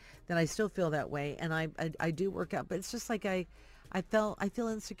funny that I still feel that way? And I do work out, but it's just like I feel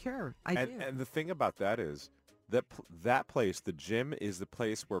insecure. I do. And the thing about that is that place, the gym, is the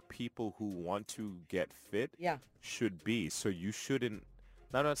place where people who want to get fit Yeah. should be. So you shouldn't,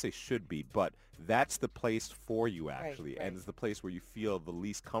 not to say should be, but that's the place for you actually, right. and it's the place where you feel the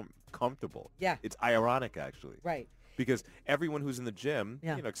least comfortable. Yeah. It's ironic actually. Right. Because everyone who's in the gym,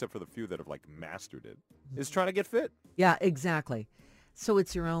 Yeah. except for the few that have like mastered it, is trying to get fit. Yeah, exactly. So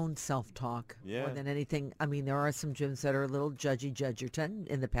it's your own self-talk Yeah. more than anything. I mean, there are some gyms that are a little judgy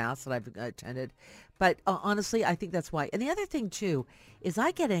in the past that I've attended. But honestly, I think that's why. And the other thing, too, is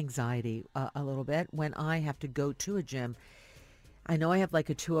I get anxiety a little bit when I have to go to a gym. I know I have like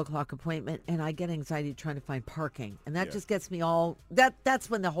a 2:00 appointment, and I get anxiety trying to find parking. And that Yeah. just gets me all – that's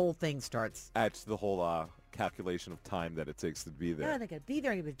when the whole thing starts. Adds to the whole calculation of time that it takes to be there. Yeah, and I got to be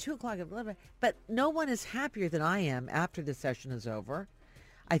there. I got to be 2:00. Blah, blah. But no one is happier than I am after the session is over.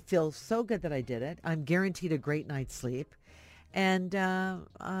 I feel so good that I did it. I'm guaranteed a great night's sleep. And I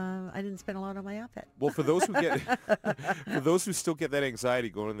didn't spend a lot on my outfit. Well, for those who still get that anxiety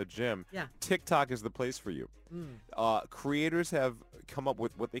going to the gym, Yeah. TikTok is the place for you. Creators have come up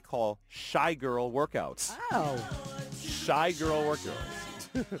with what they call shy girl workouts. Oh. Shy girl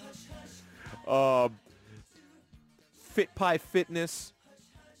workouts. Fit Pie Fitness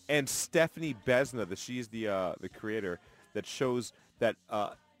and Stephanie Besna, she's the creator, that shows that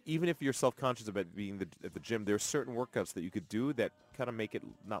even if you're self-conscious about being at the gym, there are certain workouts that you could do that kind of make it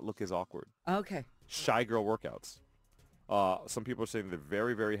not look as awkward. Okay. Shy girl workouts. Some people are saying they're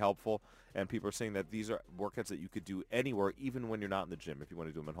very, very helpful, and people are saying that these are workouts that you could do anywhere, even when you're not in the gym, if you want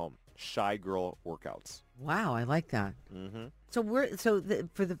to do them at home. Shy girl workouts. Wow, I like that. Mm-hmm. So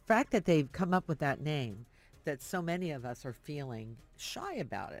for the fact that they've come up with that name, that so many of us are feeling shy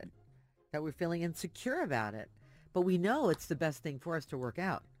about it, that we're feeling insecure about it, but we know it's the best thing for us to work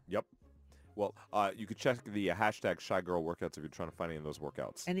out. Yep. Well, you could check the hashtag Shy Girl Workouts if you're trying to find any of those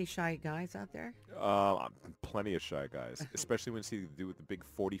workouts. Any shy guys out there? Plenty of shy guys, especially when you see the dude with the big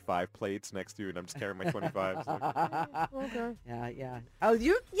 45 plates next to you, and I'm just carrying my 25. Okay. Yeah. Oh, I would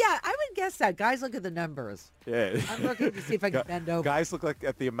guess that. Guys look at the numbers. Yeah. I'm looking to see if I can bend over. Guys look like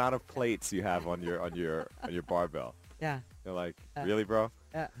at the amount of plates you have on your barbell. Yeah. They're like, really, bro?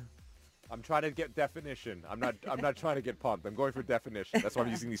 Yeah. I'm trying to get definition. I'm not trying to get pumped. I'm going for definition. That's why I'm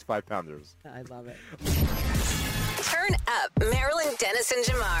using these 5-pounders. I love it. Turn up Marilyn Dennis and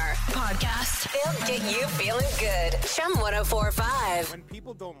Jamar. Podcast. They'll get you feeling good. Chum 1045. When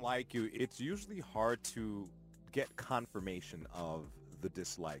people don't like you, it's usually hard to get confirmation of the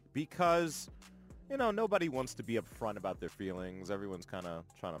dislike because, nobody wants to be upfront about their feelings. Everyone's kind of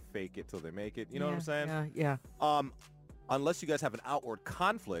trying to fake it till they make it. You know what I'm saying? Yeah. Unless you guys have an outward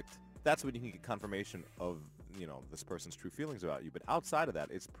conflict, that's when you can get confirmation of, this person's true feelings about you. But outside of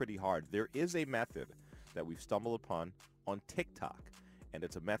that, it's pretty hard. There is a method that we've stumbled upon on TikTok, and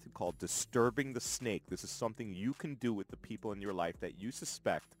it's a method called disturbing the snake. This is something you can do with the people in your life that you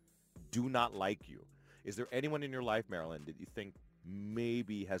suspect do not like you. Is there anyone in your life, Marilyn, that you think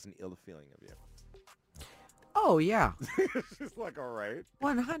maybe has an ill feeling of you? Oh, yeah. It's like, all right.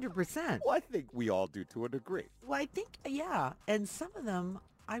 100%. Well, I think we all do to a degree. Well, I think, yeah. And some of them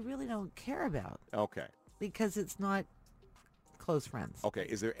I really don't care about Okay. because it's not close friends. Okay.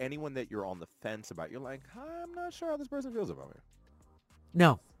 Is there anyone that you're on the fence about? You're like, I'm not sure how this person feels about me.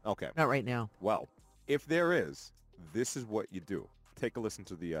 No, Okay. not right now. Well, if there is, this is what you do. Take a listen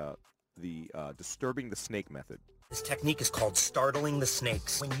to the the disturbing the snake method. This technique is called startling the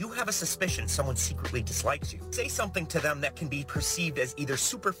snakes. When you have a suspicion someone secretly dislikes you, say something to them that can be perceived as either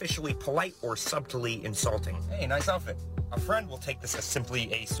superficially polite or subtly insulting. Hey, nice outfit. A friend will take this as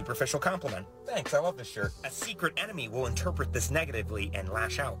simply a superficial compliment. Thanks, I love this shirt. A secret enemy will interpret this negatively and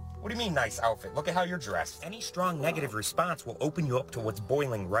lash out. What do you mean, nice outfit? Look at how you're dressed. Any strong negative response will open you up to what's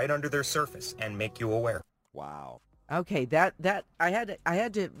boiling right under their surface and make you aware. Wow. Okay, that I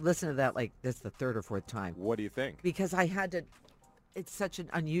had to listen to that like this the third or fourth time What do you think? because I had to. It's such an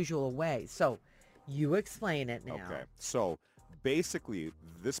unusual way. So, you explain it now. Okay. So basically,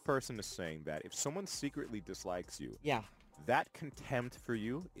 this person is saying that if someone secretly dislikes you, Yeah. that contempt for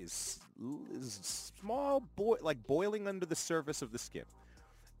you is small, like boiling under the surface of the skin.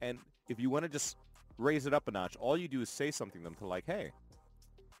 And if you want to just raise it up a notch, all you do is say something to them to like, hey,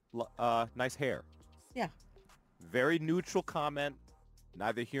 nice hair. Yeah. Very neutral comment,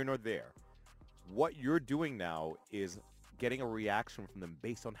 neither here nor there. What you're doing now is getting a reaction from them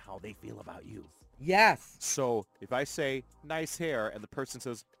based on how they feel about you. Yes. So if I say nice hair and the person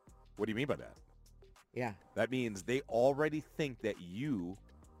says, what do you mean by that? Yeah. That means they already think that you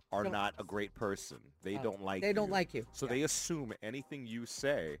are Don't- not a great person. They Oh, don't like you. they don't like you. So Yeah. they assume anything you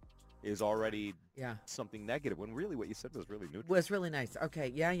say is already Yeah. something negative, when really what you said was really neutral. Was really nice.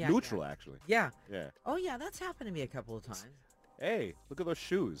 Okay. Yeah. Yeah. Neutral, actually. Yeah. Yeah. Oh yeah, that's happened to me a couple of times. Hey, look at those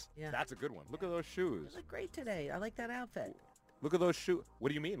shoes. Yeah. That's a good one. Look at those shoes. You look great today. I like that outfit. Look at those shoes. What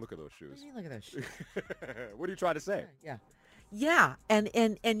do you mean, look at those What do shoes? you mean, look at those shoes? What are you trying to say? Yeah. Yeah.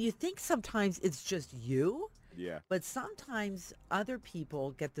 And you think sometimes it's just you, Yeah. but sometimes other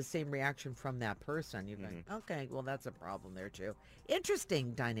people get the same reaction from that person. You're like, okay, well, that's a problem there too.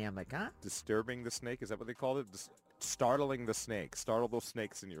 Interesting dynamic, huh? Disturbing the snake, is that what they call it? Startling the snake. Startle those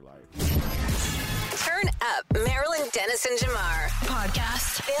snakes in your life. Turn up Marilyn Dennis and Jamar.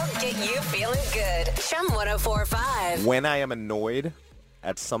 Podcast. They'll get you feeling good. Chum 1045. When I am annoyed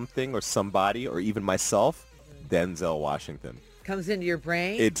at something or somebody or even myself, Denzel Washington. Comes into your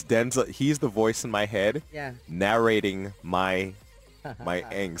brain. It's Denzel. He's the voice in my head Yeah. narrating my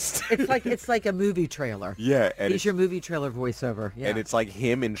angst. It's like a movie trailer. Yeah, and He's it's, your movie trailer voiceover. Yeah. and it's like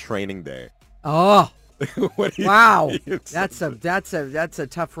him in Training Day. Oh, What do you wow. think? It's- That's a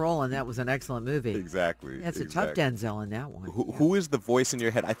tough role, and that was an excellent movie. exactly. That's a tough exactly. Denzel in that one. Who is the voice in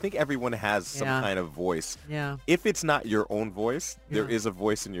your head? I think everyone has some Yeah. kind of voice. Yeah. If it's not your own voice, there Yeah. is a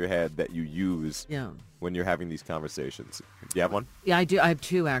voice in your head that you use Yeah. when you're having these conversations. Do you have one? Yeah, I do. I have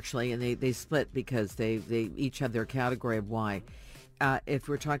two actually, and they split because they each have their category of why. If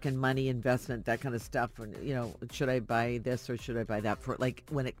we're talking money, investment, that kind of stuff, and should I buy this or should I buy that for like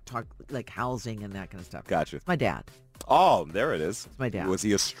when it talk like housing and that kind of stuff. Gotcha. It's my dad. Oh, there it is. It's my dad. Was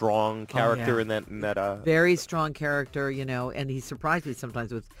he a strong character yeah. in that? Very strong character, and he surprised me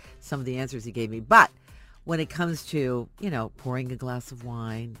sometimes with some of the answers he gave me. But when it comes to pouring a glass of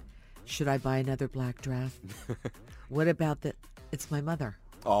wine, should I buy another black dress? What about that? It's my mother.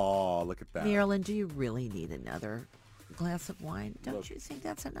 Oh, look at that. Marilyn, do you really need another glass of wine? Don't Look. you think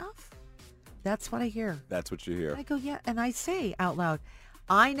that's enough? That's what I hear. That's what you hear. I go, yeah, and I say out loud,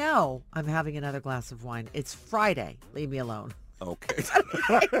 I know I'm having another glass of wine. It's Friday. Leave me alone. Okay.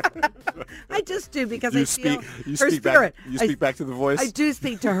 I just do because you I speak. feel You her speak spirit. back. You speak back to the voice. I do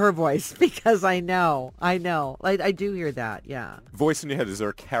speak to her voice because I know. I do hear that. Yeah. Voice in your head. Is there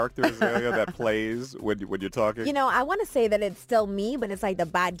a character Azalea that plays when you're talking? You know, I want to say that it's still me, but it's like the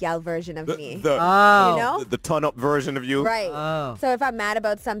bad gal version of the, me. the, Oh. You know? the ton up version of you. Right. Oh. So if I'm mad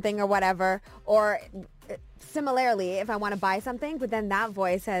about something or whatever, or similarly, if I want to buy something, but then that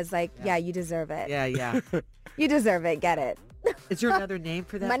voice says like, yeah, you deserve it. Yeah, yeah. You deserve it. Get it. Is there another name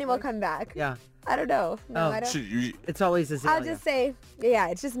for that? Money will voice? come back. Yeah. I don't know. No, Oh. I don't. Should you- It's always Azalea. I'll just say, yeah,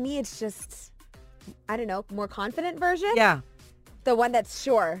 it's just me. It's just, I don't know, more confident version. Yeah. The one that's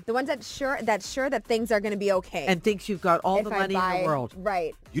sure. The one that's sure that things are going to be okay. And thinks you've got all if the I money in buy- the world.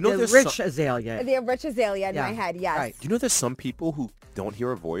 Right. You know the there's rich some, Azalea. The rich Azalea in Yeah, my head, yes. right. you know there's some people who don't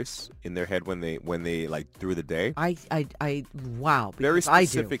hear a voice in their head when they like through the day. Wow. Very because I do.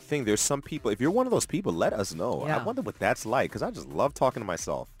 specific thing. There's some people. If you're one of those people, let us know. I Yeah. wonder what that's like because I just love talking to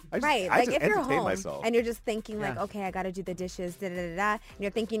myself. I just, Right, I like just if you're entertain home myself. and you're just thinking like, Yeah. okay, I got to do the dishes, da da da da, and you're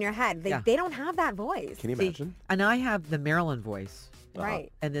thinking in your head, Yeah. they don't have that voice. Can you See, imagine? and I have the Marilyn voice.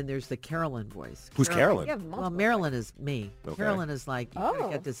 Right. And then there's the Carolyn voice. Who's Carolyn? You have Well, multiple Marilyn is me. Okay. Carolyn is like, you gotta Oh.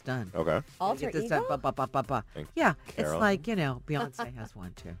 get this done. Okay. You alter get this ego. done. Ba, ba, ba, ba, ba. Thank Yeah, Carolyn. it's like, Beyonce has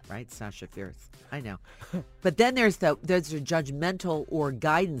one too, right? Sasha Fierce. I know. But then there's a judgmental or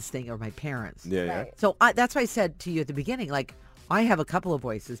guidance thing, or my parents. Yeah, yeah. Right. So that's why I said to you at the beginning, like, I have a couple of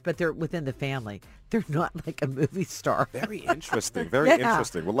voices, but they're within the family. They're not like a movie star. Very interesting. Very Yeah.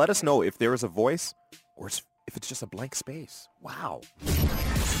 interesting. Well, let us know if there is a voice or if it's just a blank space. Wow.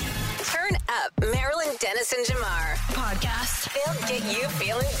 Turn up Marilyn Dennis and Jamar. Podcast. They'll get you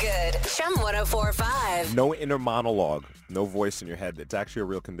feeling good. Chum 1045. No inner monologue. No voice in your head. It's actually a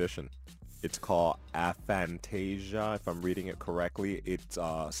real condition. It's called aphantasia, if I'm reading it correctly. It's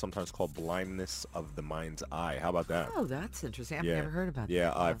sometimes called blindness of the mind's eye. How about that? Oh, that's interesting. I've never heard about that.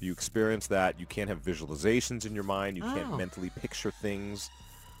 Yeah, if you experience that, you can't have visualizations in your mind. You Oh. can't mentally picture things.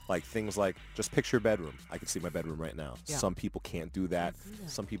 Like things like, just picture your bedroom. I can see my bedroom right now. Yeah. Some people can't do that.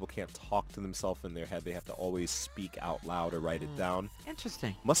 Some people can't talk to themselves in their head. They have to always speak out loud or write it down.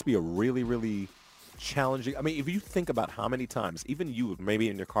 Interesting. Must be a really, really challenging. I mean, if you think about how many times, even you, maybe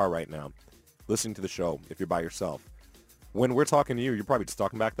in your car right now, listening to the show, if you're by yourself, when we're talking to you, you're probably just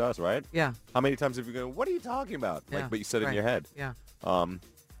talking back to us, right? Yeah. How many times have you gone, what are you talking about? Yeah. Like, but you said it in Right. your head. Yeah. It's Wouldn't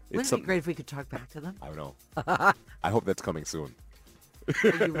it some- be great if we could talk back to them? I don't know. I hope that's coming soon. Are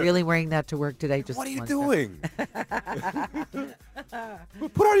you really wearing that to work today? Just What are you one doing?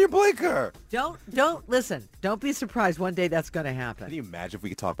 Put on your blinker. second. Don't listen. Don't be surprised. One day that's going to happen. Can you imagine if we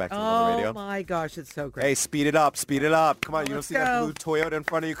could talk back to them on the Oh radio? my gosh, it's so great. Hey, speed it up, speed it up. Come on, you don't Let's see that go. blue Toyota in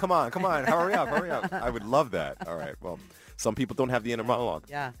front of you? Come on, hurry up, hurry up. I would love that. All right, well, some people don't have the inner monologue.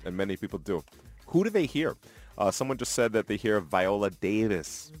 Yeah. And many people do. Who do they hear? Someone just said that they hear Viola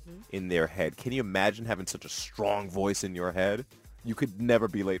Davis in their head. Can you imagine having such a strong voice in your head? You could never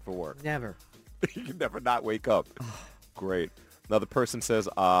be late for work. Never. You could never not wake up. Great. Another person says,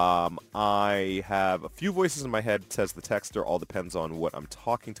 I have a few voices in my head, says the texter. All depends on what I'm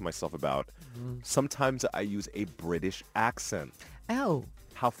talking to myself about. Sometimes I use a British accent. Oh,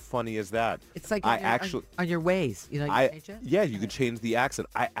 How funny is that? it's like I on your, actually, on your ways. You know, you change it? yeah, you can change the accent.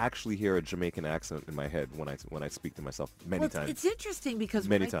 I actually hear a Jamaican accent in my head when I speak to myself many Well, times. it's interesting because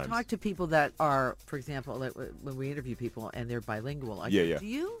Many when I times. talk to people that are, for example, like when we interview people and they're bilingual, I Yeah, go,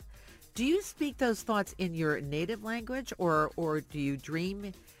 yeah. Do you speak those thoughts in your native language or do you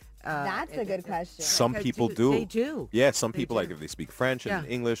dream? That's a good question. Some Because people do. They do. Yeah, some They people, do. like if they speak French and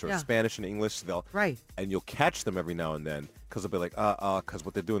Yeah, English or yeah. Spanish and English, they'll Right. and you'll catch them every now and then because they'll be like, because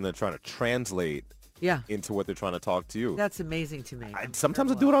what they're doing, they're trying to translate Yeah. into what they're trying to talk to you. That's amazing to me.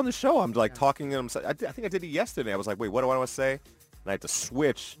 Sometimes I do it on the show. I'm like talking and I think I did it yesterday. I was like, wait, what do I want to say? And I had to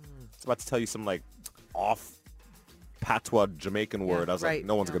switch. It's about to tell you some like off patois Jamaican word. I was right, like,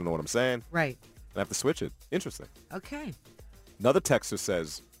 no one's yeah. going to know what I'm saying. Right. And I have to switch it. Interesting. Okay. Another texter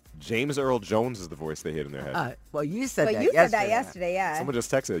says, James Earl Jones is the voice they hear in their head. Well, you said But that you yesterday. said that yesterday, yeah. Someone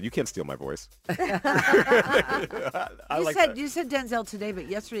just texted, you can't steal my voice. I You like said that. you said Denzel today, but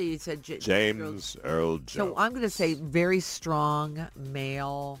yesterday you said James Earl Jones. So I'm going to say very strong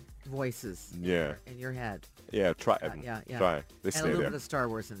male voices Yeah. in your head. Yeah, try it. Yeah, yeah. Try it. They And a stay little there. bit of Star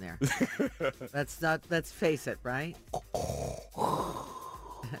Wars in there. Let's face it, right?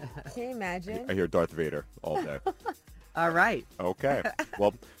 Can you imagine? I hear Darth Vader all day. All right. Okay.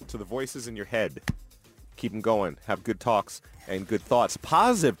 Well, to the voices in your head, keep them going. Have good talks and good thoughts.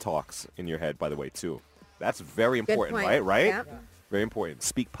 Positive talks in your head, by the way, too. That's very important, point. right? Yeah. Very important.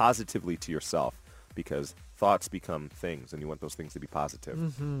 Speak positively to yourself because thoughts become things, and you want those things to be positive.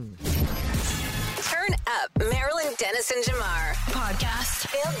 Turn up Marilyn Dennis and Jamar.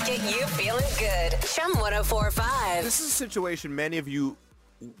 Podcast. They'll get you feeling good. Chum 1045. This is a situation many of you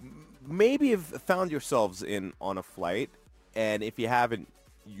maybe have found yourselves in on a flight, and if you haven't,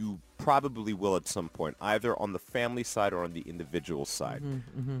 you probably will at some point, either on the family side or on the individual side.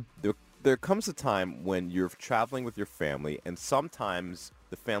 There comes a time when you're traveling with your family, and sometimes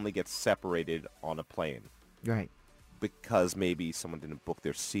the family gets separated on a plane Right. because maybe someone didn't book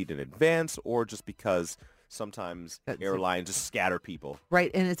their seat in advance, or just because sometimes That's- airlines just scatter people. Right.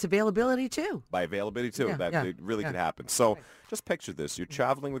 And it's availability too. By availability too, Yeah, that yeah, it really yeah. could happen. So just picture this: you're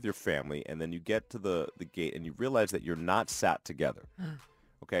traveling with your family, and then you get to the gate, and you realize that you're not sat together.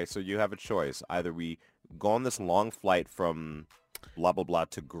 Okay, so you have a choice: either we go on this long flight from blah blah blah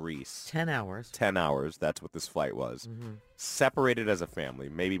to Greece, 10 hours. 10 hours. That's what this flight was. Separated as a family.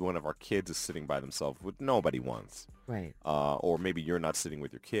 Maybe one of our kids is sitting by themselves, which nobody wants, Right. or maybe you're not sitting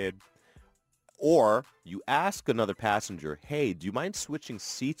with your kid. Or you ask another passenger, hey, do you mind switching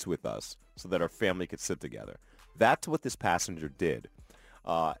seats with us so that our family could sit together? That's what this passenger did.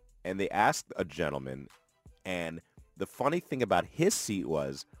 And they asked a gentleman, and the funny thing about his seat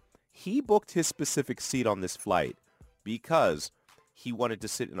was he booked his specific seat on this flight because he wanted to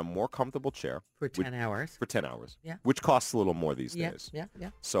sit in a more comfortable chair. For 10 hours. For 10 hours. Yeah. Which costs a little more these Yeah. days. Yeah. Yeah.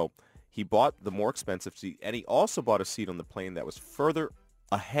 So he bought the more expensive seat, and he also bought a seat on the plane that was further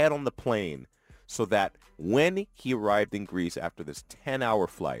ahead on the plane so that when he arrived in Greece after this 10-hour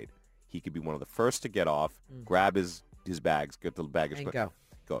flight, he could be one of the first to get off, grab his bags, get the baggage, And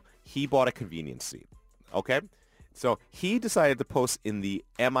go. He bought a convenience seat. Okay? So he decided to post in the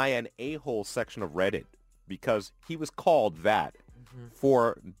Am I an A-hole section of Reddit because he was called that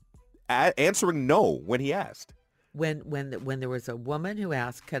for answering no when he asked. When there was a woman who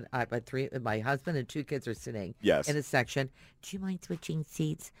asked, "Can my husband and 2 kids are sitting Yes. in a section. Do you mind switching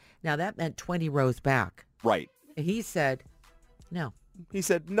seats?" Now that meant 20 rows back. Right. He said, "No," He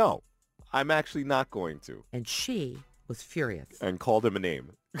said, no, I'm actually not going to, and she was furious. and called him a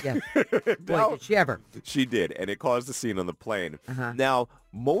name. Yes, boy, Now- did she ever. She did, and it caused a scene on the plane. Uh-huh. Now,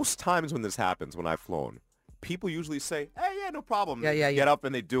 most times when this happens, when I've flown, people usually say, hey, yeah, no problem. Yeah, They yeah, get yeah. up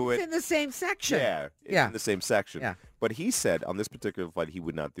and they do It's it. in the same section. Yeah, it's Yeah. in the same section. Yeah. But he said on this particular flight he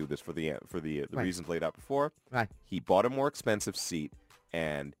would not do this for the Right. reasons laid out before. Right. He bought a more expensive seat,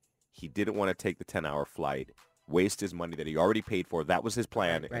 and he didn't want to take the 10-hour flight, waste his money that he already paid for. That was his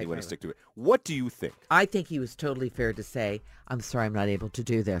plan, and he wanted to stick to it. What do you think? I think he was totally fair to say, "I'm sorry, I'm not able to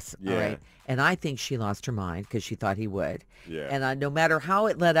do this." All Yeah. right. And I think she lost her mind because she thought he would. Yeah. And no matter how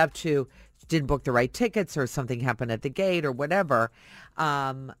it led up to, didn't book the right tickets or something happened at the gate or whatever,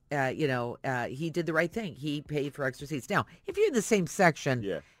 he did the right thing. He paid for extra seats. Now, if you're in the same section,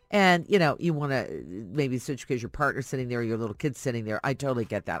 Yeah. and you want to maybe switch because your partner's sitting there, your little kid's sitting there, I totally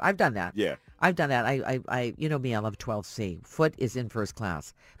get that. I've done that. Yeah. I've done that. I you know me, I love 12C. Foot is in first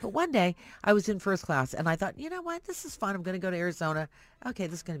class. But one day I was in first class and I thought, you know what? This is fun. I'm going to go to Arizona. Okay,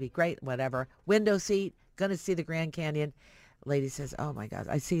 this is going to be great. Whatever. Window seat. Going to see the Grand Canyon. Lady says, "Oh my God!"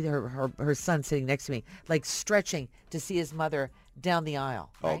 I see her son sitting next to me, like stretching to see his mother down the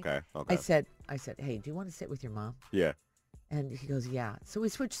aisle. Right? Okay. I said, "Hey, do you want to sit with your mom?" Yeah. And he goes, "Yeah." So we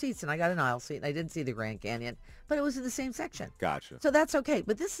switched seats, and I got an aisle seat, and I didn't see the Grand Canyon, but it was in the same section. Gotcha. So that's okay.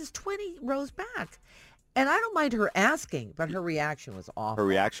 But this is 20 rows back. And I don't mind her asking, but her reaction was awful. Her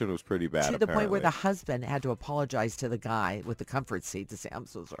reaction was pretty bad, To the point where the apparently. husband had to apologize to the guy with the comfort seat to say, "I'm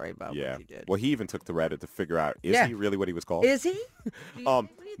so sorry about Yeah. what you did." Well, he even took to Reddit to figure out, is Yeah. he really what he was called? Is he? What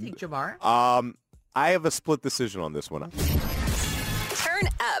do you think, Jamar? I have a split decision on this one. Turn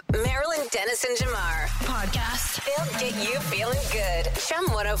up Marilyn Dennis and Jamar. Podcast. They'll get you feeling good. Chum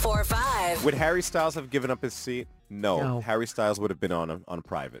 1045. Would Harry Styles have given up his seat? No. No. Harry Styles would have been on a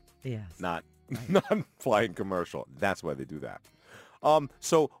private, Yes. not flying commercial. That's why they do that.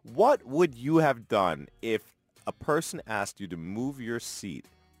 So what would you have done if a person asked you to move your seat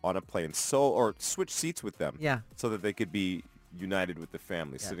on a plane or switch seats with them Yeah. so that they could be united with the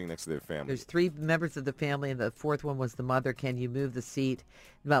family, sitting next to their family? There's 3 members of the family, and the 4th one was the mother. Can you move the seat?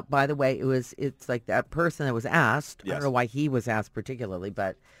 But by the way, it's like that person that was asked. I Yes. don't know why he was asked particularly,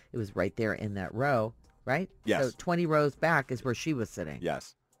 but it was right there in that row, right? Yes. So 20 rows back is where she was sitting.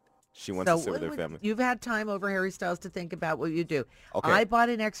 Yes. She wants to sit with their family. You've had time over Harry Styles to think about what you do. Okay. I bought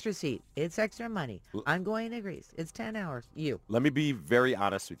an extra seat. It's extra money. I'm going to Greece. It's 10 hours. You. Let me be very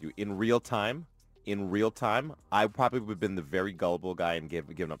honest with you. In real time, I probably would have been the very gullible guy and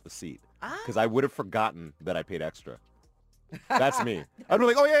given up the seat. Because I would have forgotten that I paid extra. That's me. I'd be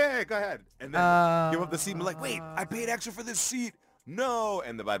like, oh, yeah, go ahead. And then give up the seat and be like, wait, I paid extra for this seat. No.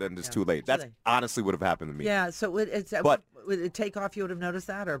 And by then it's too late. That's late. honestly would have happened to me. Yeah, so would it take off? You would have noticed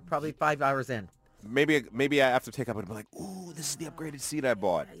that, or probably 5 hours in? Maybe I have to take up and be like, ooh, this is the upgraded seat I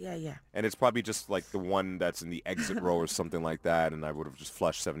bought. Yeah. And it's probably just like the one that's in the exit row or something like that, and I would have just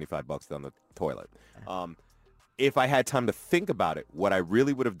flushed $75 down the toilet. If I had time to think about it, what I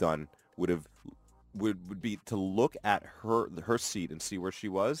really would have done would be to look at her seat and see where she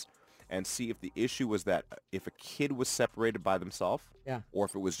was, and see if the issue was that if a kid was separated by themselves, Yeah. or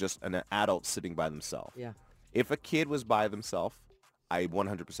if it was just an adult sitting by themselves. Yeah. If a kid was by themselves, I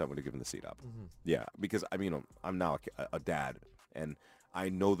 100% would have given the seat up. Yeah, because I'm now a dad, and I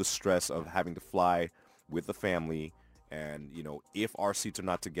know the stress of having to fly with the family, and if our seats are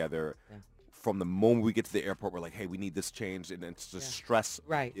not together, from the moment we get to the airport, we're like, hey, we need this changed, and it's just stress.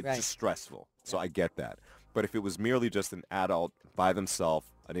 Right, It's right. just stressful. So I get that. But if it was merely just an adult by themselves,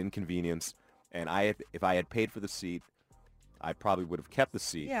 an inconvenience, and if I had paid for the seat, I probably would have kept the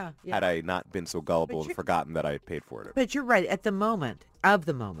seat Yeah. had I not been so gullible But and you're- forgotten that I had paid for it. But you're right. At the moment.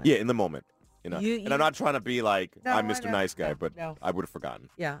 Yeah, in the moment. And You- I'm not trying to be like, No, I'm I Mr. know. Nice Guy, No, but no. I would have forgotten.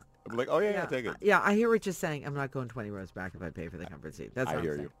 Yeah. I'd be like, oh, yeah, take it. Yeah, I hear what you're saying. I'm not going 20 rows back if I pay for the comfort seat. That's I what I'm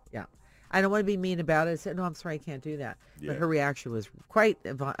hear saying. you. Yeah. I don't want to be mean about it. I said, no, I'm sorry, I can't do that. Yeah. But her reaction was quite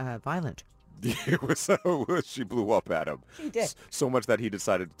violent. It was she blew up at him. She did. So much that he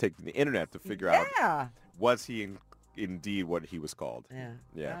decided to take to the internet to figure out, Yeah. was he indeed what he was called. Yeah.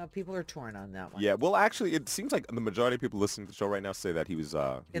 Yeah. People are torn on that one. Yeah, well, actually, it seems like the majority of people listening to the show right now say that he was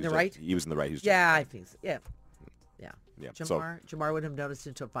In the right? He was in the right. He was Yeah, I think so. Yeah. Yeah. So, Jamar wouldn't have noticed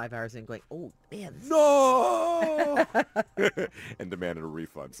until 5 hours in, going, "Oh man, this no, and demanded a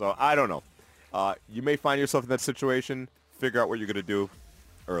refund. So I don't know. You may find yourself in that situation. Figure out what you're gonna do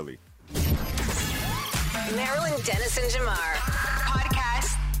early. Marilyn Dennis and Jamar.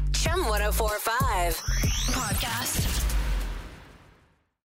 Podcast. Chum 1045. Podcast.